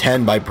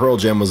 10 by Pearl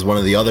Jam was one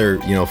of the other,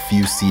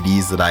 few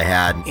CDs that I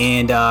had.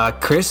 And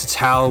Chris, it's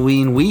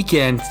Halloween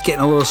weekend. It's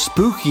getting a little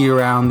spooky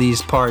around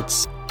these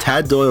parts.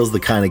 Tad Doyle's the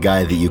kind of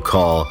guy that you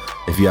call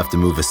if you have to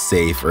move a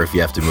safe, or if you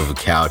have to move a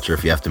couch, or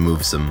if you have to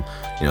move some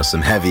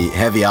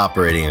heavy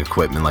operating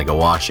equipment like a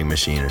washing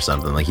machine or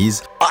something. Like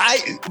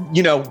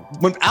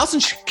when Alice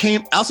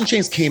in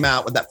Chains came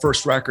out with that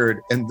first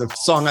record, and the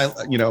song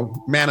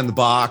Man in the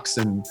Box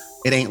and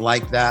It Ain't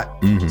Like That.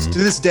 Mm-hmm. To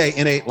this day,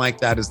 It Ain't Like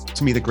That is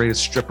to me the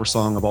greatest stripper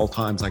song of all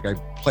times. Like, I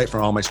play it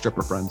for all my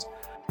stripper friends.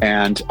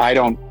 And I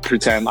don't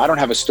pretend, I don't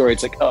have a story.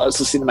 It's like, oh, I was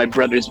listening to my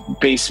brother's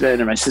basement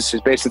or my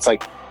sister's basement. It's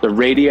like the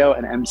radio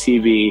and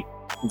MTV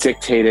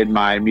dictated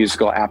my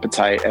musical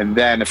appetite. And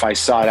then if I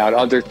sought out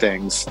other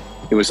things,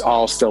 it was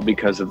all still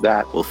because of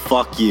that. Well,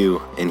 fuck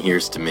you, and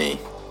here's to me.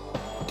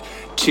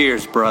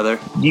 Cheers, brother.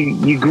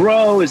 You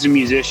grow as a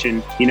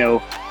musician,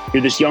 you're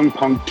this young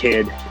punk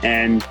kid,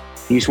 and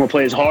you just want to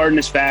play as hard and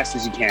as fast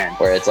as you can.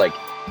 Where it's like,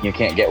 you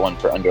can't get one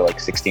for under like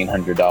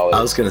 $1,600.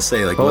 I was gonna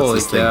say, like, what's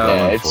this thing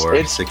going for?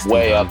 It's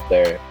way up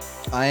there.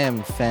 I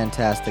am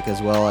fantastic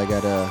as well. I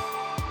got a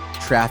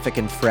traffic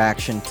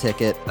infraction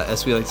ticket.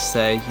 As we like to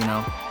say,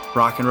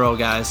 rock and roll,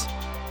 guys.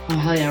 Oh,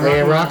 hell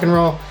yeah, rock and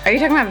roll. Are you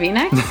talking about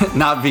V-neck?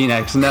 Not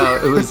V-necks, no.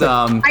 It was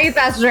I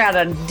thought you had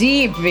a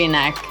deep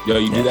V-neck. Yo,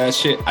 you do that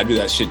shit? I do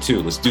that shit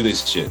too. Let's do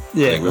this shit.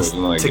 Yeah,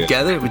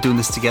 together. We're doing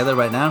this together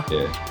right now.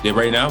 Yeah,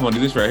 right now. Want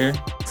to do this right here?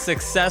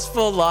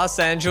 Successful Los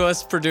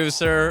Angeles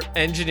producer,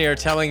 engineer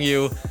telling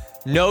you,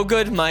 no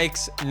good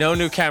mics, no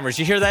new cameras.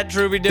 You hear that,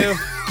 Drooby-Doo?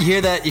 You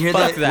hear that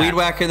weed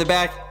whacker in the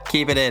back?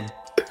 Keep it in.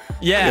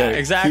 Yeah,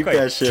 exactly. Keep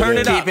that shit Turn in.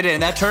 it up. Keep it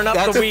in. Turn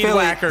up the weed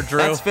whacker, Drew.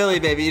 That's Philly,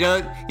 baby.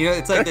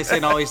 It's like they say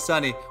in Always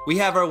Sunny. We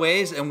have our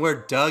ways, and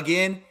we're dug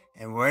in,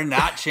 and we're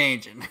not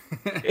changing.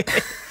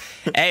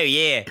 Oh,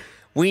 yeah.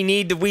 We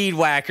need the weed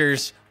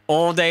whackers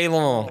all day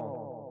long.